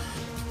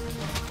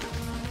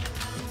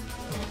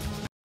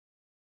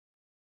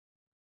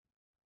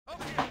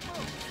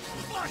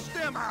 Flush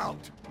them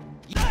out!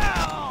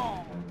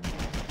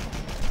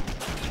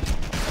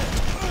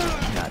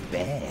 Not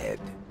bad.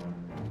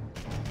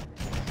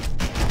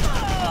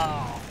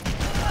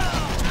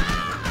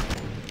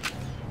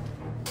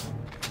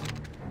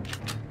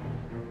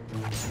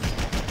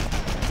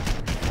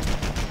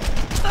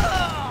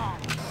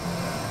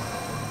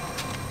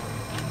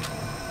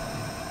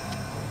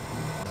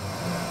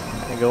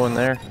 Can I go in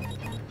there?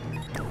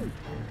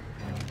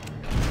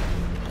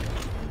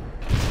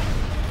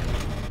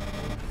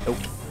 Nope.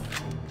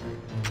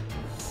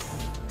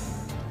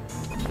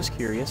 Just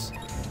curious.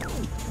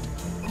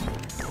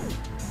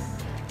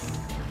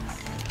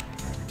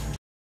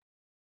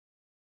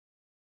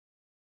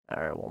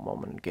 Alright, one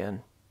moment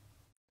again.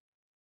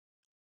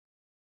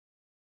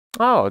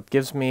 Oh, it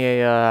gives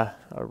me a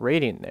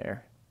rating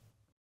there.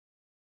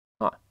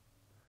 Huh.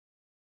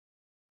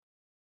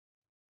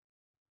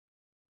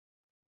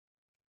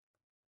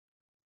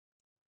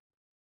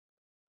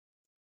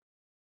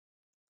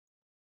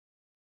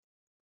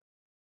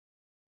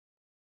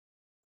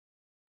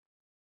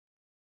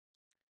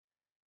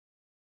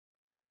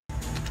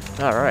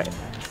 Alright.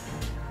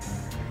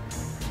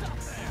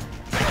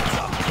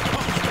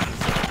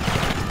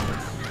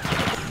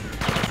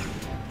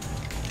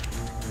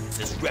 This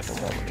is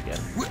Reptile. Again.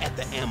 We're at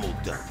the ammo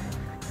dump.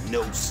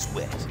 No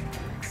sweat.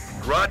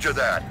 Roger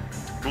that.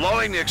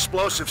 Blowing the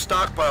explosive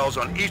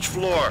stockpiles on each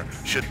floor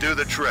should do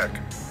the trick.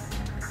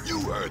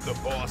 You heard the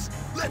boss.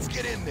 Let's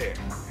get in there.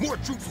 More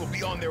troops will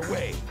be on their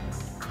way.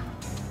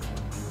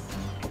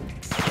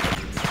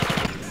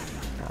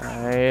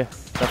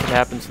 Nothing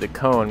happened to the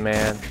cone,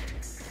 man.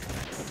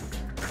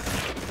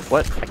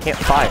 What? I can't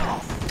fire.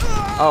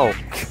 Oh.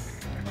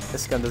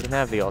 This gun doesn't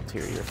have the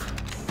alternate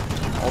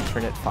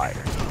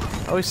fire.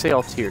 I always say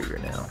ulterior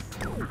now.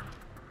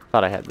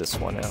 Thought I had this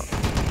one out.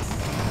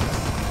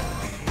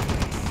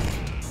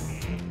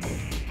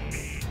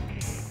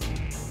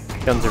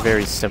 Guns are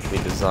very simply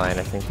designed.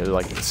 I think they're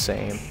like the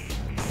same.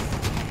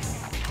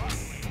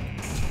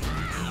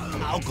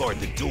 I'll guard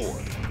the door.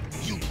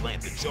 You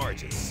plant the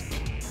charges.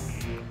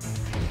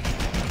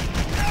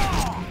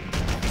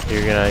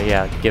 You're gonna,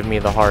 yeah, give me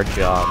the hard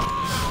job.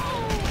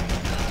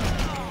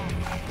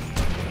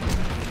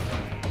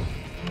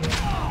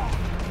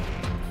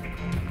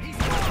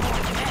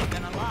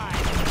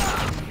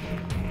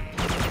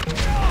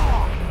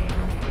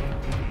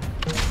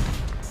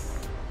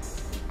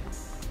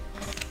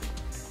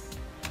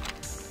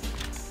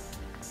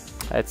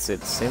 That's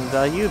it. Same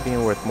value,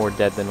 being worth more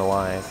dead than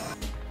alive.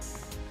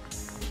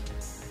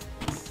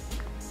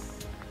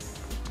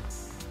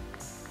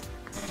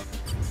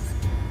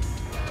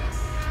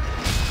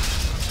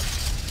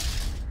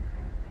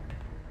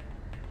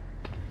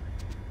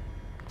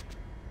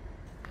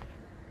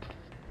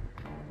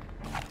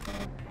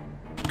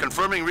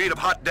 Confirming read of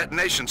hot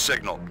detonation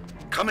signal.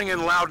 Coming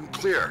in loud and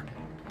clear.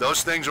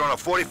 Those things are on a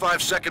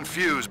 45-second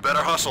fuse.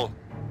 Better hustle.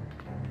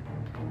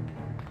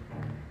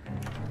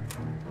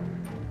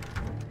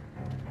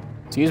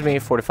 Excuse me,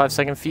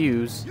 45-second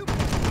fuse.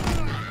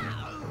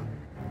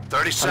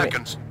 30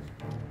 seconds.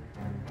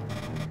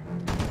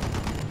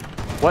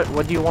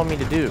 What do you want me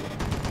to do?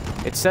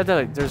 It said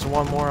that there's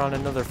one more on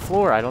another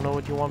floor. I don't know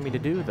what you want me to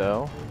do,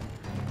 though.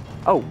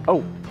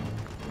 Oh.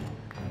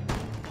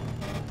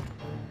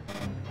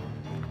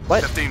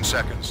 What? 15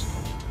 seconds.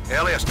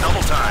 Alias,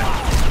 double time.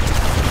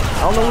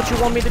 I don't know what you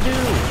want me to do.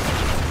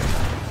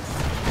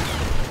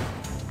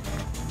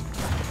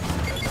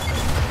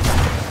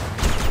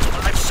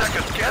 5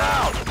 seconds, get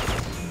out!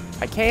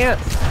 I can't.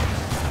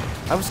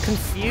 I was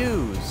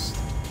confused.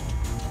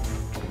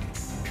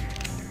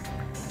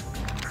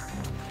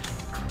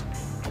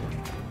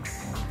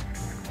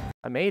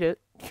 I made it.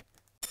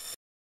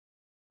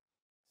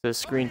 The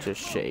screen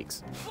just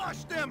shakes.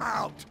 Flush them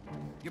out!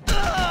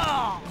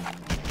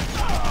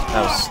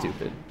 That was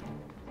stupid.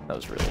 That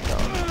was really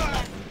dumb.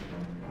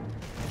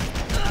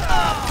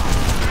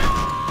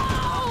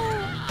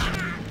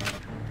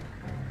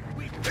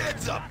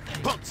 Heads up!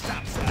 Punk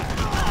stop sign!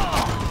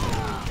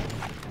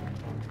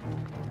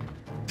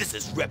 This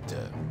is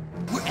Repta.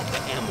 We're at the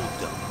ammo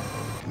dump.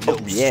 No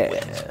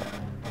sweat.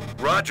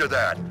 Roger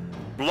that.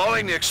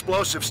 Blowing the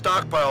explosive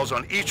stockpiles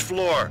on each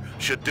floor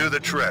should do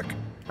the trick.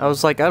 I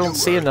was like, I don't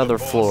see another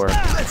floor.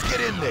 Let's get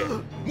in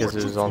there. Because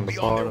it was on the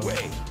bottom.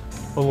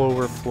 The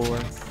lower floor.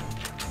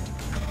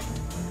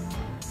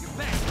 Your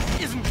back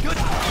isn't good.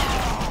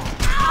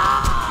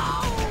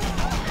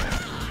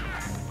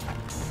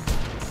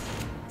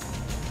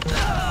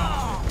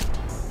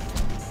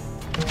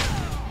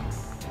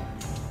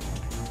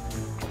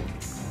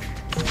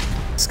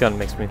 This gun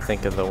makes me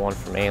think of the one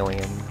from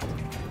Alien.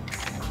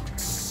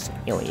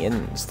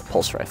 Aliens, the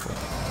pulse rifle.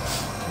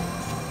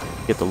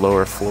 Get the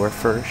lower floor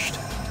first.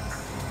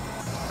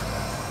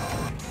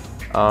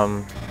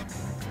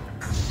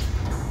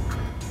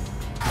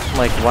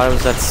 Like, why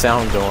was that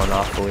sound going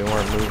off but we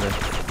weren't moving?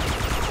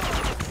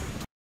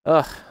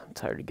 Ugh, I'm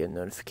tired of getting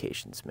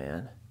notifications,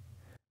 man.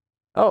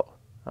 Oh,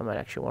 I might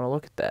actually want to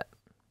look at that.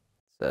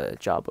 It's a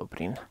job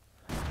opening.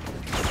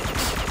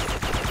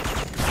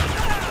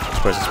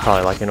 Of course, it's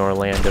probably like in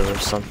Orlando or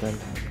something.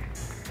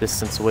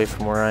 Distance away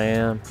from where I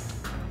am.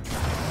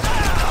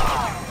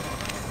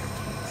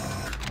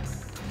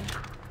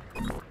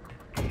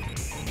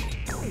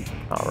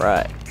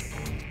 Alright.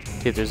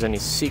 See if there's any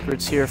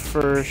secrets here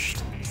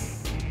first.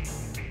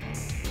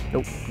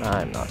 Nope,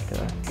 I'm not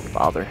gonna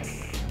bother.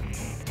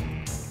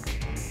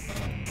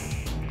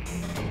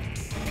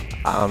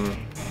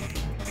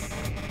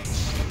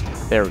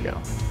 There we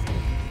go.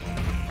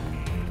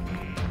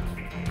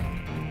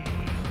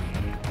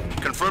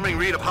 Confirming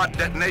read of hot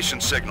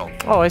detonation signal.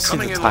 Oh, I see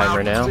Coming the in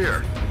timer loud now. and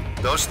clear.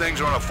 Those things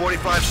are on a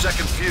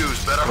 45-second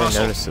fuse. Better I didn't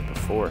hustle. notice it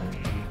before.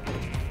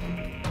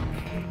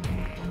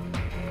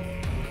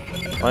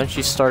 Why didn't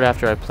you start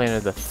after I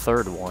planted the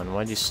third one?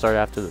 Why did you start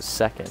after the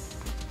second?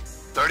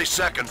 30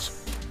 seconds.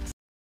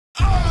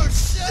 Oh,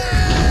 shit!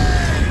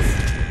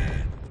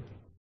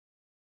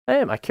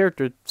 Hey, my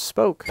character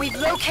spoke. We've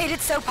located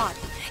Sopot.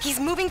 He's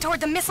moving toward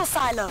the missile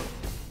silo.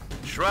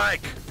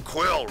 Shrike,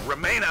 Quill,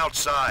 remain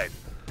outside.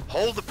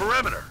 Hold the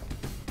perimeter.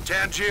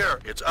 Tangier,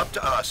 it's up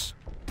to us.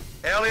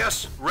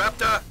 Alias,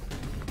 Repta,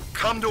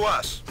 come to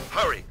us.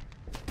 Hurry.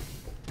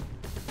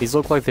 These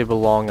look like they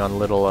belong on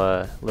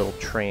little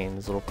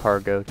trains, little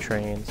cargo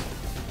trains.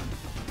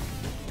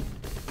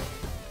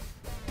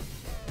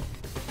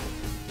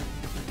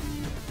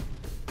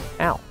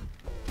 Ow.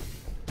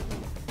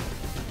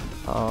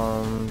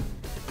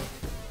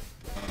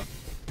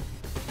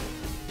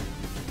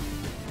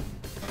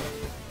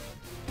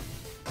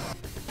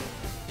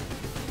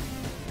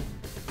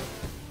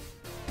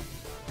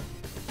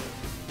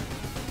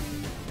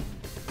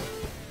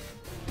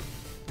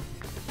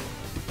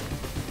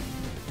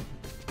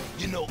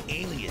 You know,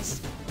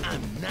 Alias,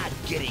 I'm not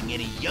getting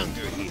any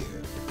younger here.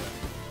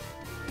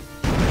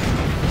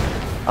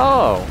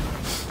 Oh.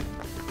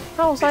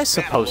 How was I This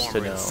supposed to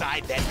battle armor know?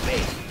 inside that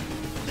bay.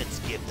 Let's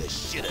give the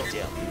shit a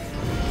devil.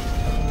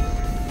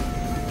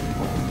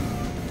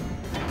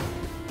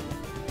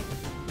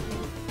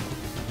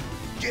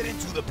 Get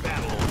into the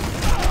battle.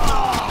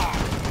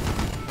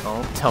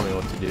 Don't tell me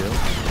what to do.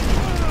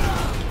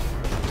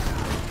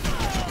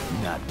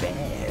 Not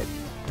bad.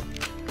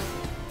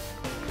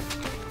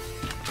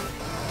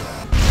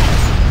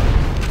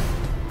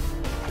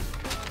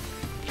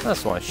 I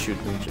just want to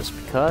shoot me just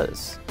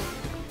because.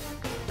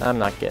 I'm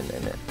not getting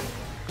in it.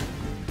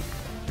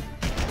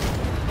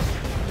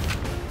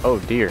 Oh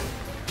dear.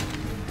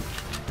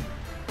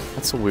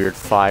 That's a weird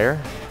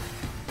fire.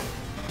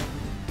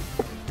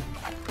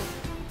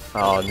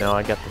 Oh no,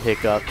 I got the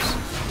hiccups.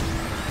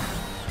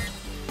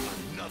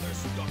 Another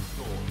stuck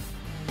door.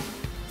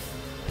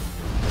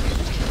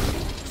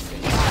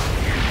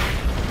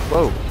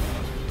 Whoa.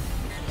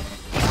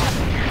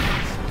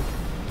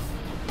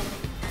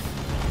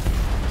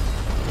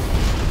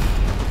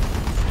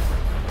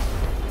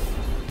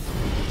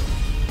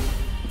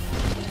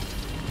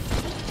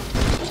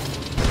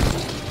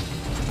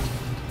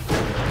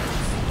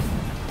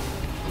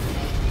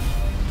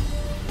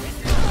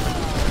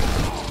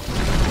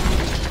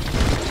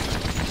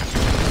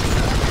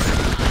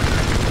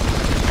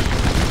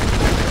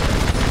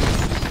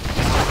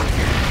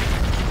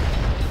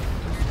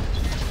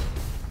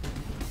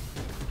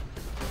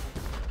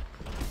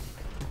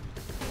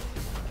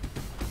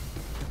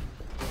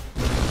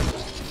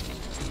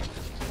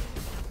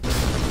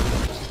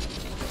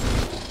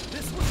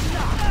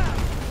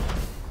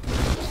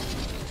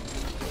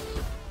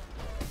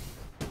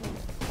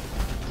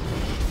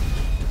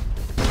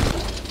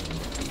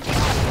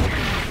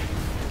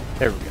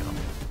 There we go.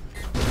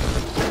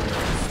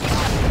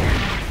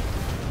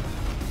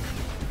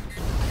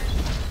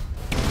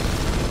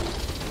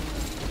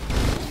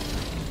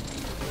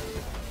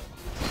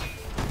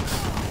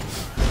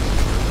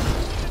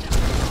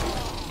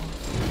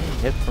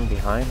 Hit from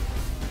behind.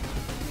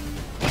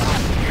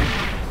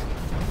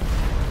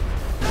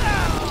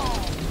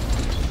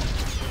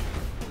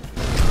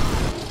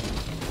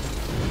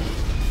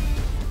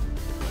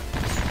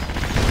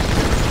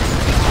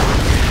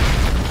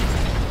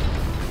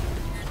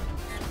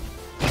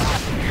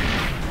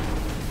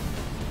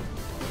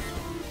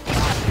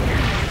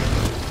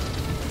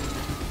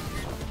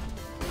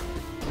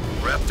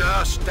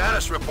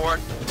 Status report.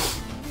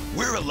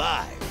 We're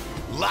alive.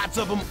 Lots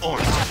of them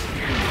aren't.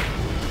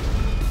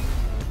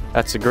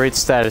 That's a great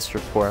status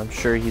report. I'm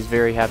sure he's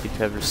very happy to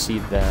have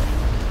received that.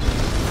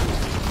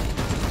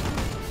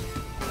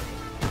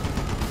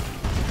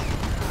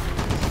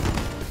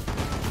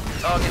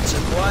 Targets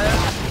acquired.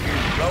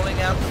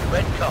 Rolling out the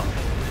red carpet.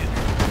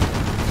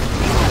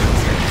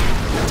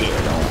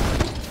 Dead on.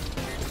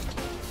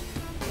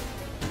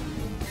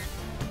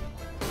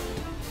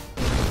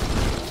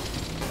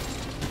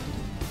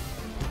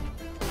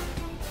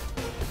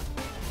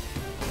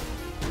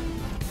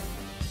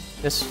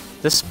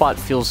 This spot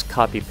feels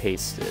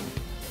copy-pasted.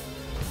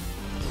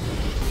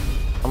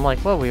 I'm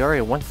like, well, we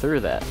already went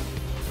through that.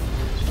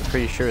 I'm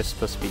pretty sure it's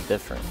supposed to be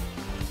different.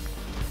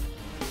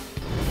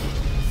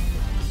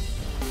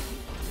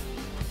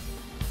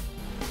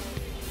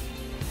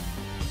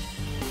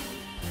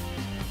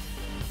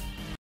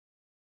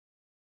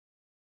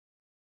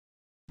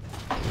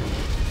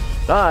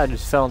 Ah, I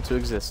just fell into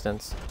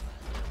existence.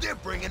 They're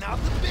bringing out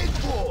the big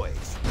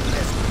boys.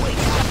 Let's waste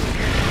them.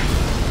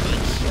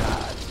 Good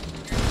shot.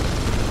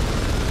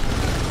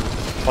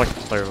 Like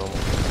player level.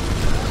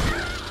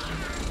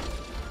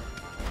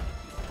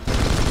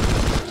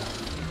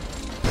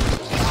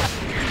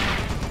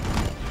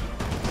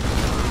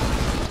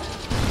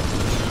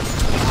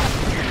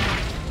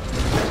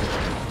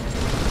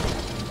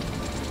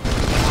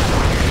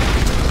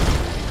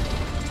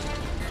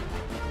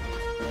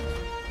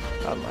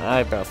 God, my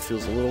eyebrow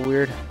feels a little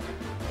weird.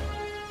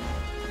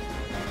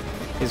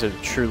 These are the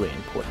truly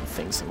important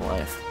things in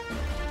life.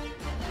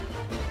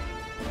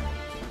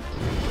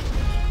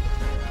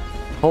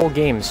 The whole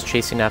game is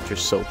chasing after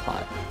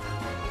Sopot.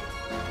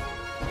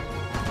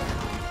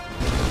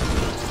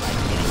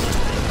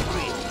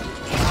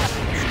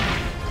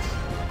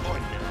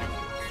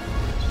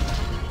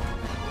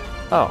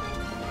 Oh.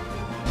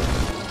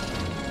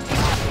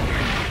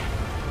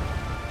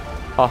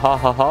 Ha ha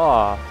ha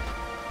ha.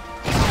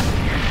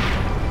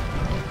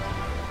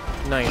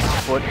 9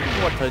 foot,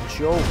 what a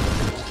joke.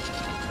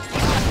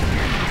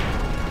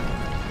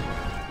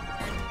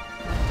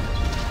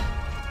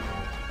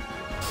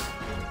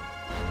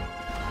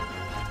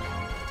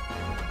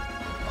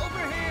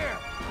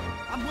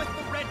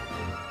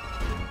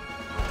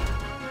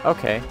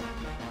 Okay.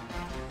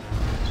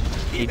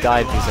 He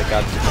died because I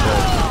got too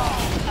close.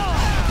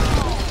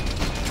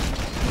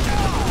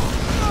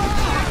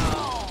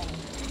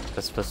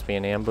 That's supposed to be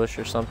an ambush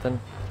or something?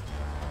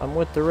 I'm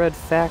with the red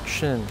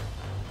faction.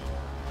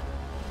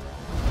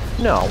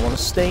 No, I want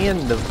to stay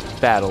in the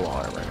battle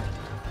armor.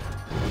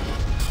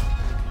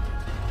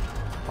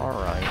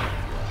 Alright.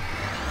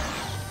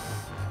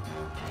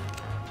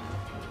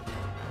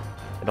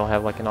 I don't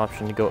have like an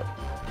option to go...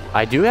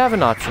 I do have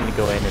an option to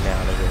go in and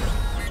out of it.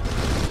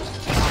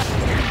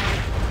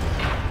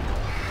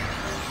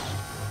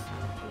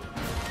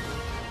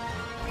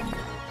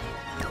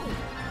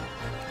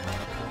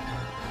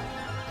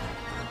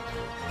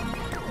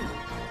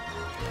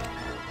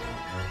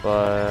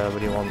 But what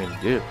do you want me to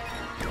do?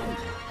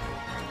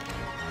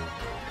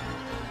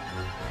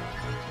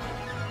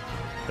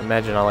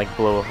 Imagine I like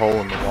blow a hole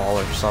in the wall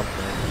or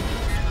something.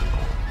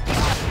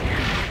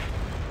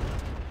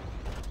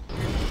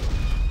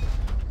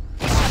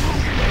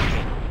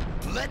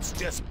 Let's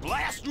just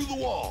blast through the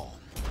wall.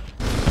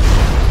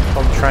 That's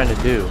what I'm trying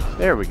to do.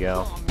 There we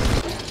go.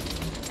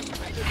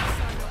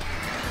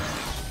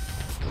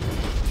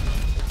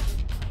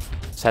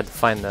 Just had to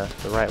find the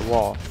right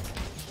wall.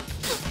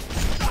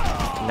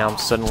 Now I'm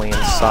suddenly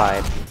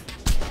inside.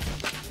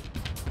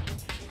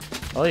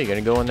 Oh, you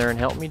gonna go in there and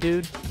help me,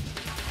 dude?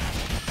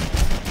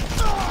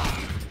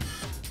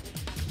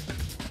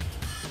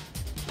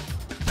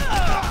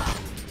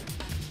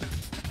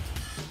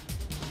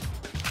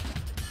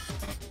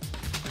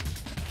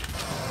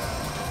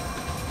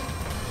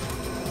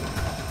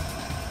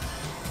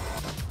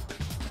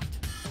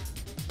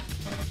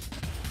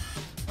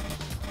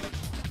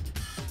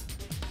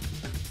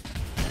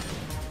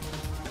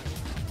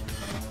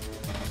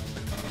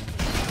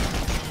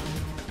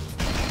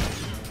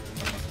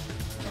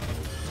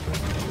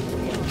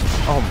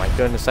 Oh my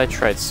goodness, I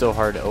tried so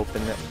hard to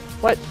open it.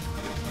 What?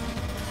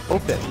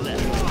 Open.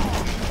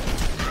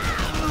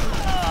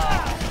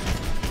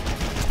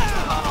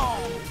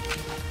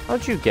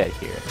 How'd you get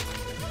here?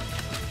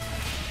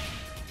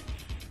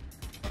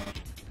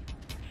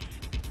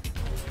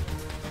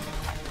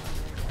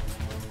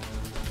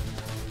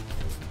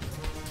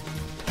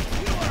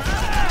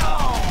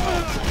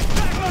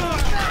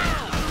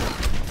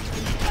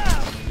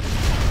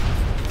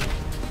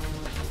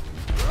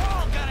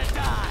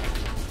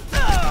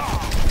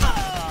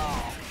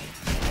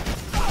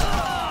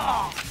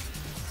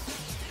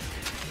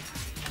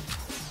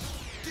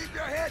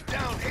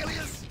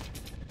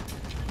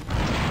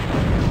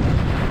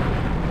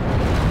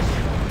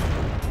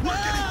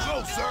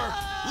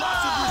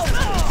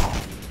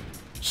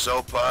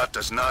 Sopot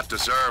does not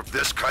deserve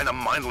this kind of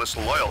mindless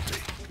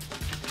loyalty.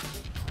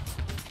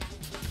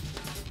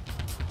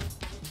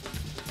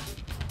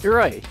 You're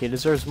right, he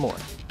deserves more.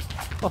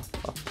 Oh,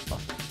 oh,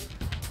 oh.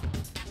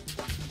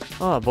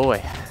 Oh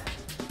boy.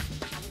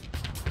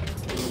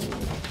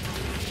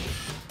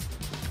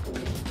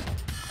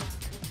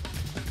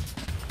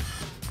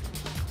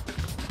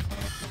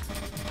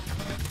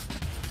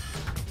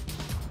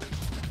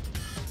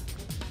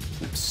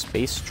 Keep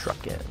space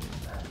trucking.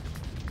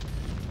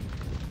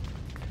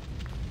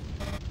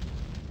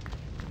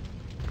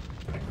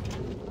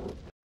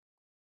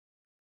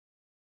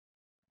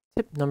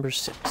 Tip number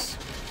 6.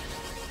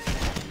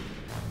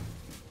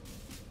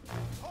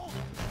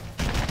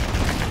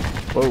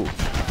 Whoa.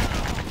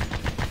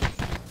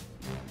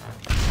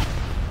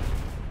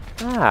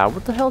 Ah,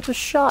 what the hell just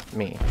shot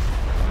me?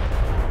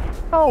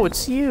 Oh,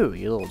 it's you,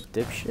 you little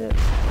dipshit.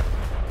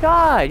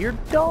 God, you're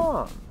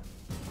dumb.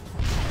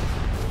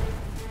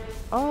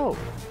 Oh.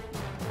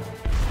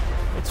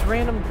 It's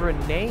random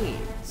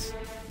grenades.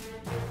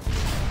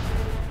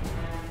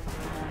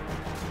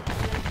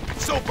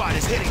 Sopot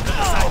is hitting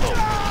the silo.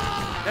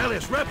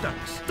 Alias Repta,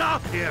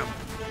 stop him!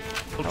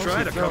 He'll How's try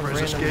he to throwing cover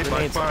his random escape by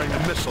grenades firing like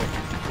a that? missile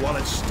while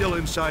it's still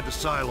inside the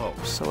silo.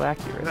 So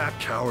accurate. That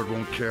coward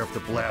won't care if the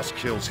blast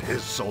kills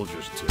his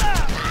soldiers too.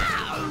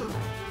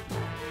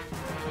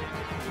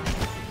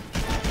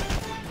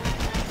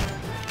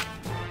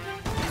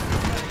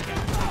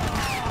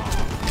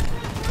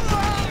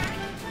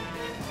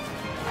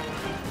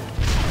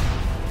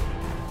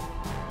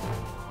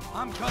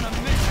 I'm gonna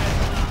miss it.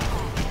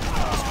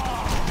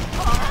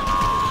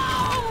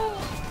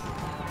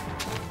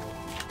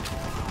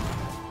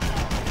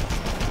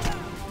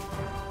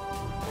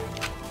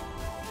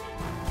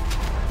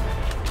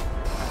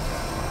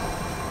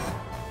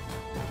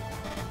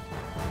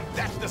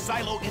 That's the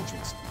silo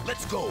entrance.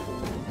 Let's go.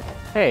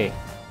 Hey.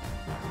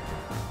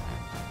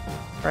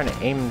 Trying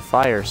to aim and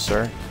fire,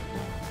 sir.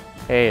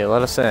 Hey,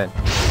 let us in.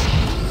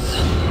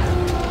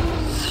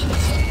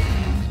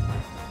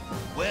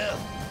 Well,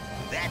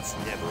 that's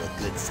never a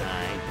good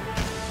sign.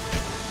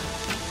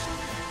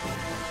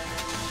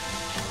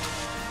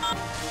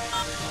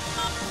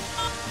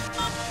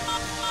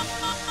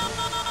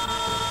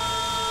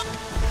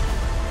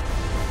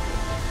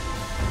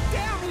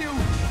 Damn you!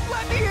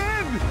 Let me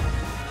in!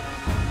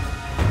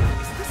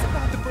 Is this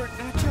about the burnt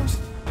nachos?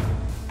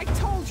 I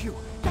told you,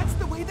 that's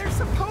the way they're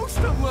supposed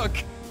to look!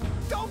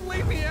 Don't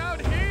leave me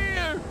out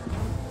here!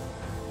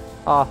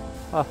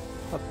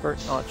 Burnt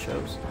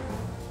nachos.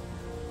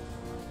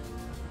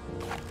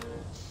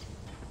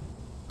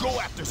 Go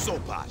after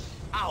Sopot.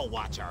 I'll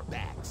watch our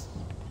backs.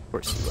 Of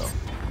course you will.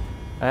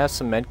 I have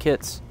some med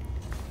kits.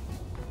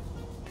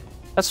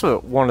 That's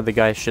what one of the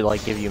guys should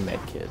like give you med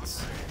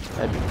kits.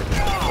 That'd be pretty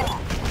cool.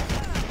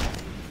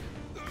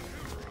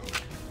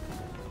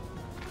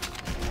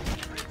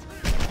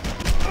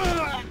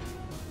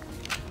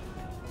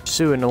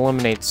 Pursue and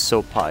eliminate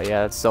Sopot.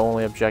 Yeah, that's the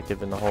only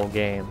objective in the whole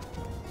game.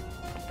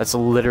 That's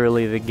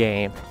literally the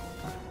game.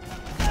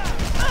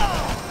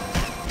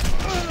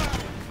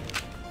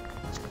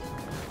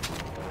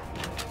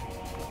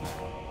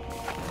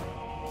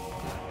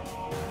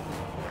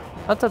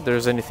 Not that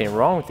there's anything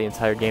wrong with the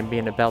entire game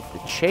being about the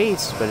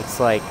chase, but it's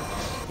like,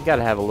 you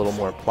gotta have a little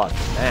more plot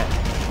than that.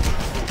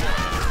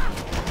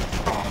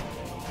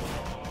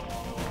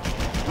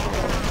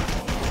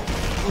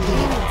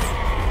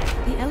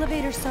 The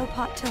elevator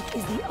Sopot took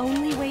is the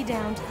only way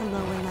down to the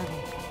lower level.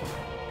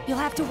 You'll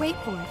have to wait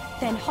for it,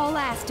 then haul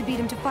ass to beat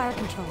him to fire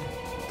control.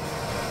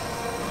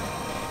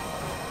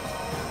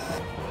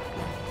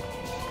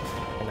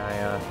 Can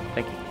I,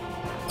 thank you.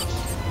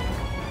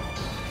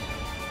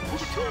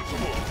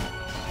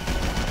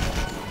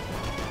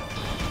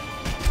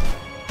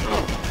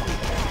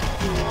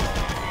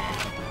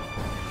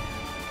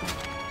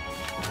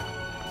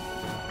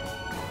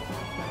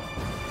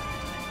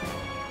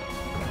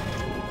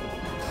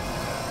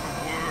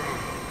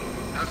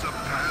 Has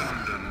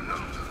abandoned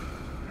us.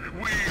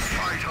 We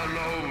fight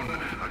alone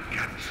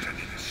against an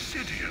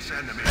insidious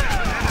enemy. An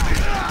enemy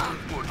that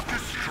would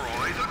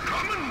destroy the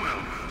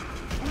Commonwealth.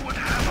 Who would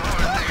have our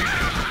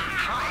nation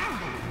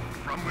crumble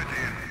from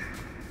within.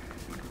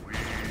 But we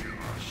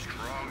are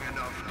strong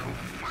enough to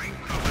fight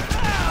them.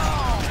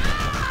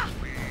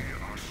 We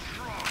are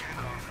strong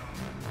enough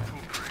to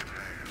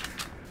prevail.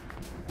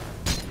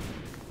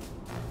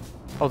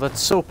 Oh,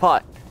 that's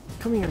Sopot.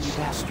 Come here, you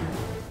bastard.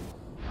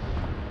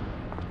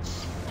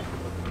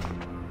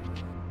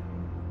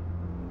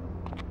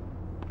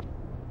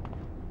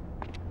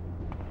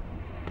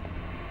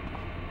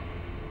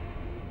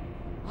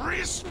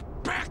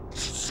 Respect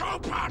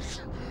Sopot!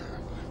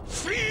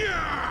 Fear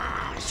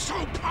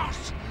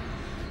Sopot!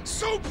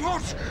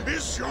 Sopot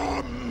is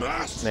your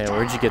master! Man,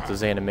 where'd you get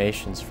those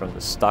animations from?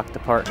 The stock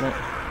department?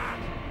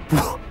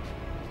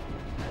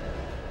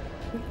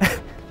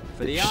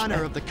 For the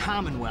honor of the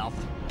Commonwealth,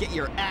 get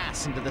your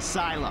ass into the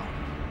silo.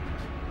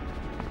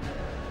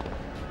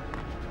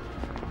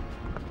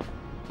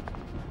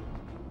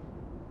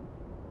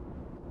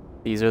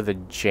 These are the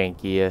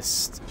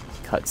jankiest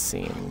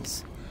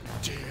cutscenes.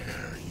 Dare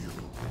you!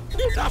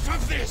 Enough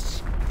of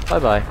this!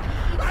 Bye-bye.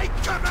 I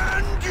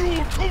command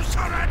you to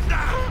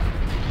surrender!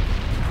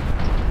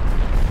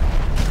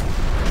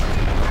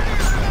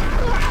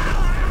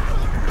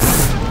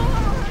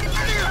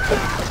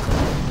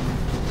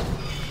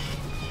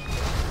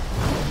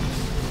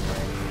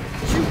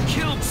 You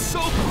killed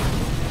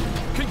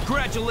Sopot!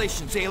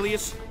 Congratulations,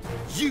 Alias!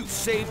 You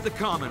saved the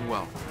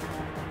Commonwealth.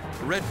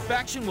 The Red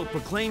Faction will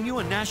proclaim you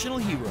a national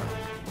hero.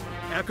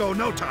 Echo,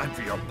 no time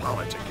for your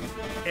politicking.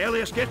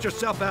 Alias, get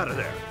yourself out of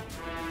there.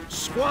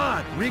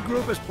 Squad,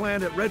 regroup as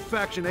planned at Red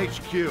Faction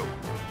HQ. I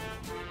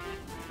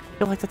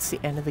feel like that's the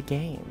end of the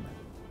game.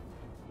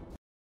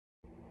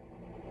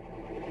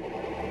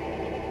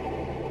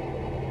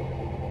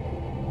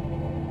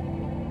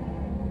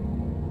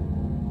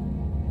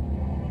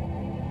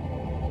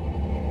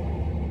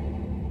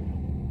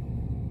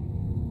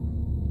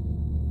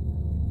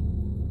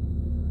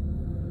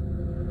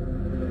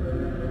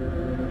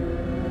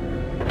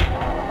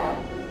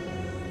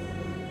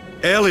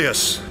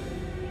 Alias,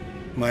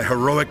 my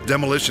heroic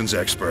demolitions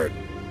expert.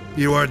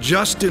 You are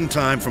just in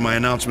time for my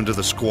announcement to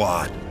the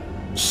squad.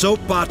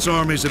 Sopot's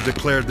armies have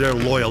declared their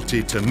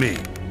loyalty to me.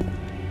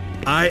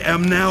 I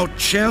am now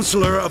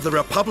Chancellor of the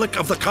Republic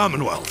of the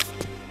Commonwealth.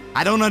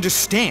 I don't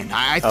understand.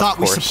 I thought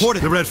we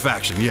supported the Red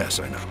Faction, yes,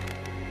 I know.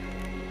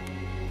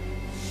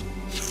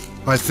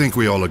 I think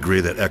we all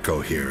agree that Echo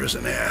here is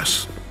an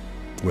ass.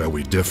 Where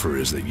we differ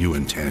is that you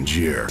and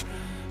Tangier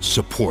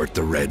support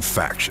the Red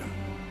Faction.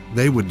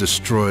 They would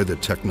destroy the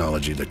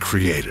technology that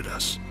created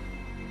us.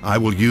 I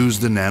will use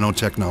the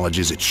nanotechnology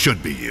as it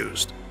should be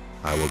used.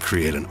 I will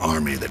create an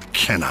army that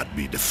cannot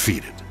be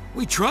defeated.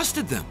 We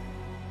trusted them,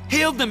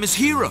 hailed them as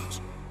heroes,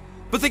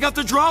 but they got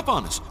the drop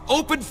on us.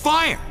 Opened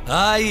fire.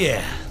 Ah,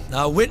 yeah.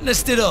 I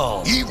witnessed it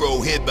all.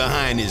 Hero hid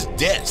behind his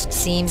desk.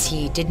 Seems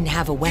he didn't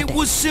have a weapon. It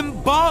was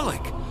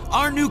symbolic.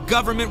 Our new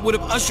government would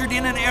have ushered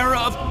in an era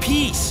of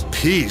peace.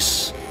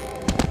 Peace?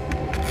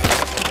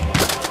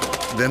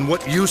 Then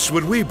what use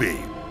would we be?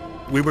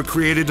 We were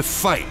created to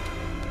fight.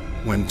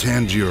 When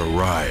Tangier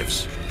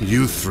arrives,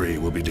 you three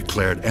will be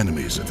declared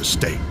enemies of the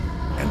state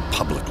and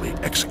publicly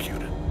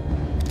executed.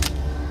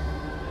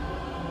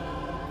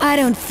 I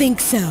don't think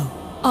so.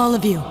 All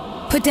of you,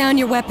 put down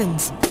your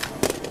weapons.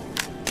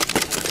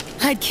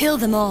 I'd kill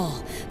them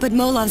all, but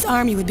Molav's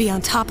army would be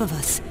on top of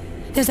us.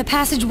 There's a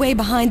passageway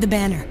behind the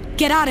banner.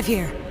 Get out of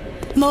here!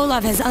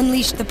 Molav has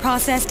unleashed the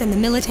processed and the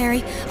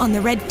military on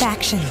the Red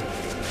Faction.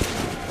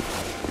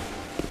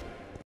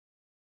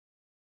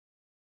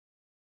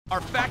 Our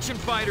faction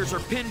fighters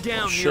are pinned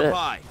down shit.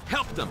 nearby.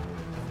 Help them.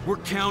 We're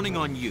counting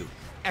on you.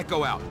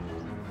 Echo out.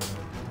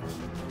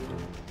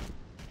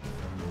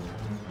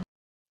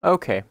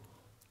 Okay.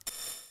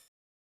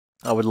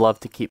 I would love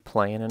to keep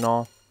playing and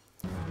all,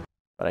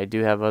 but I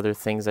do have other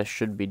things I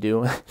should be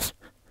doing. Look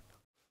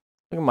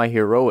at my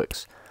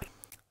heroics.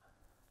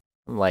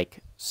 I'm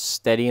like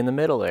steady in the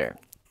middle there.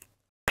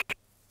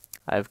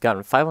 I've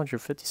gotten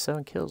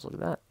 557 kills. Look at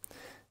that.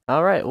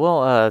 Alright,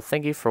 well,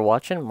 thank you for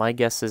watching. My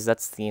guess is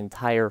that's the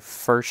entire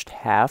first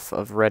half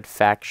of Red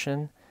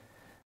Faction.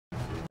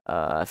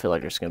 I feel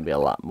like there's going to be a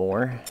lot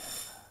more.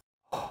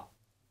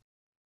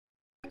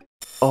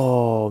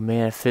 Oh,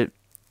 man, if it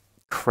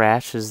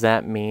crashes, does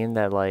that mean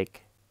that,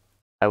 like,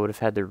 I would have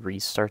had to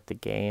restart the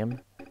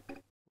game?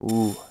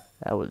 Ooh,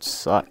 that would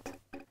suck.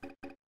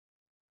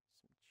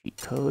 Cheat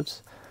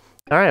codes.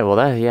 Alright, well,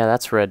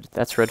 that's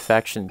Red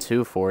Faction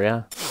 2 for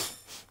you.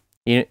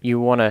 You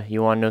wanna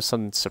know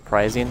something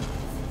surprising?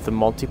 The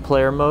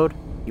multiplayer mode.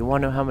 You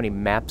wanna know how many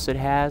maps it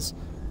has?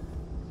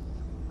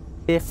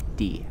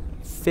 50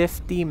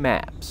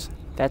 maps.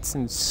 That's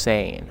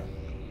insane.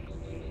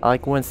 I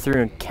like went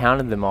through and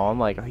counted them all. I'm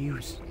like, are you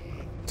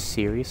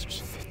serious? There's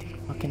 50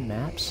 fucking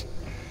maps?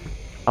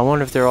 I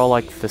wonder if they're all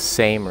like the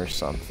same or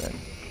something.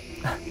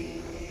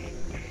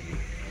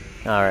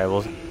 Alright,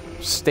 well,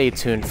 stay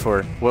tuned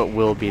for what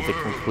will be the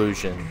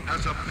conclusion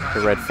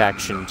to Red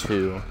Faction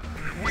 2.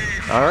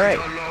 Alright.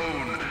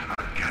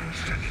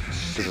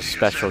 This is a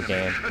special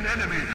game.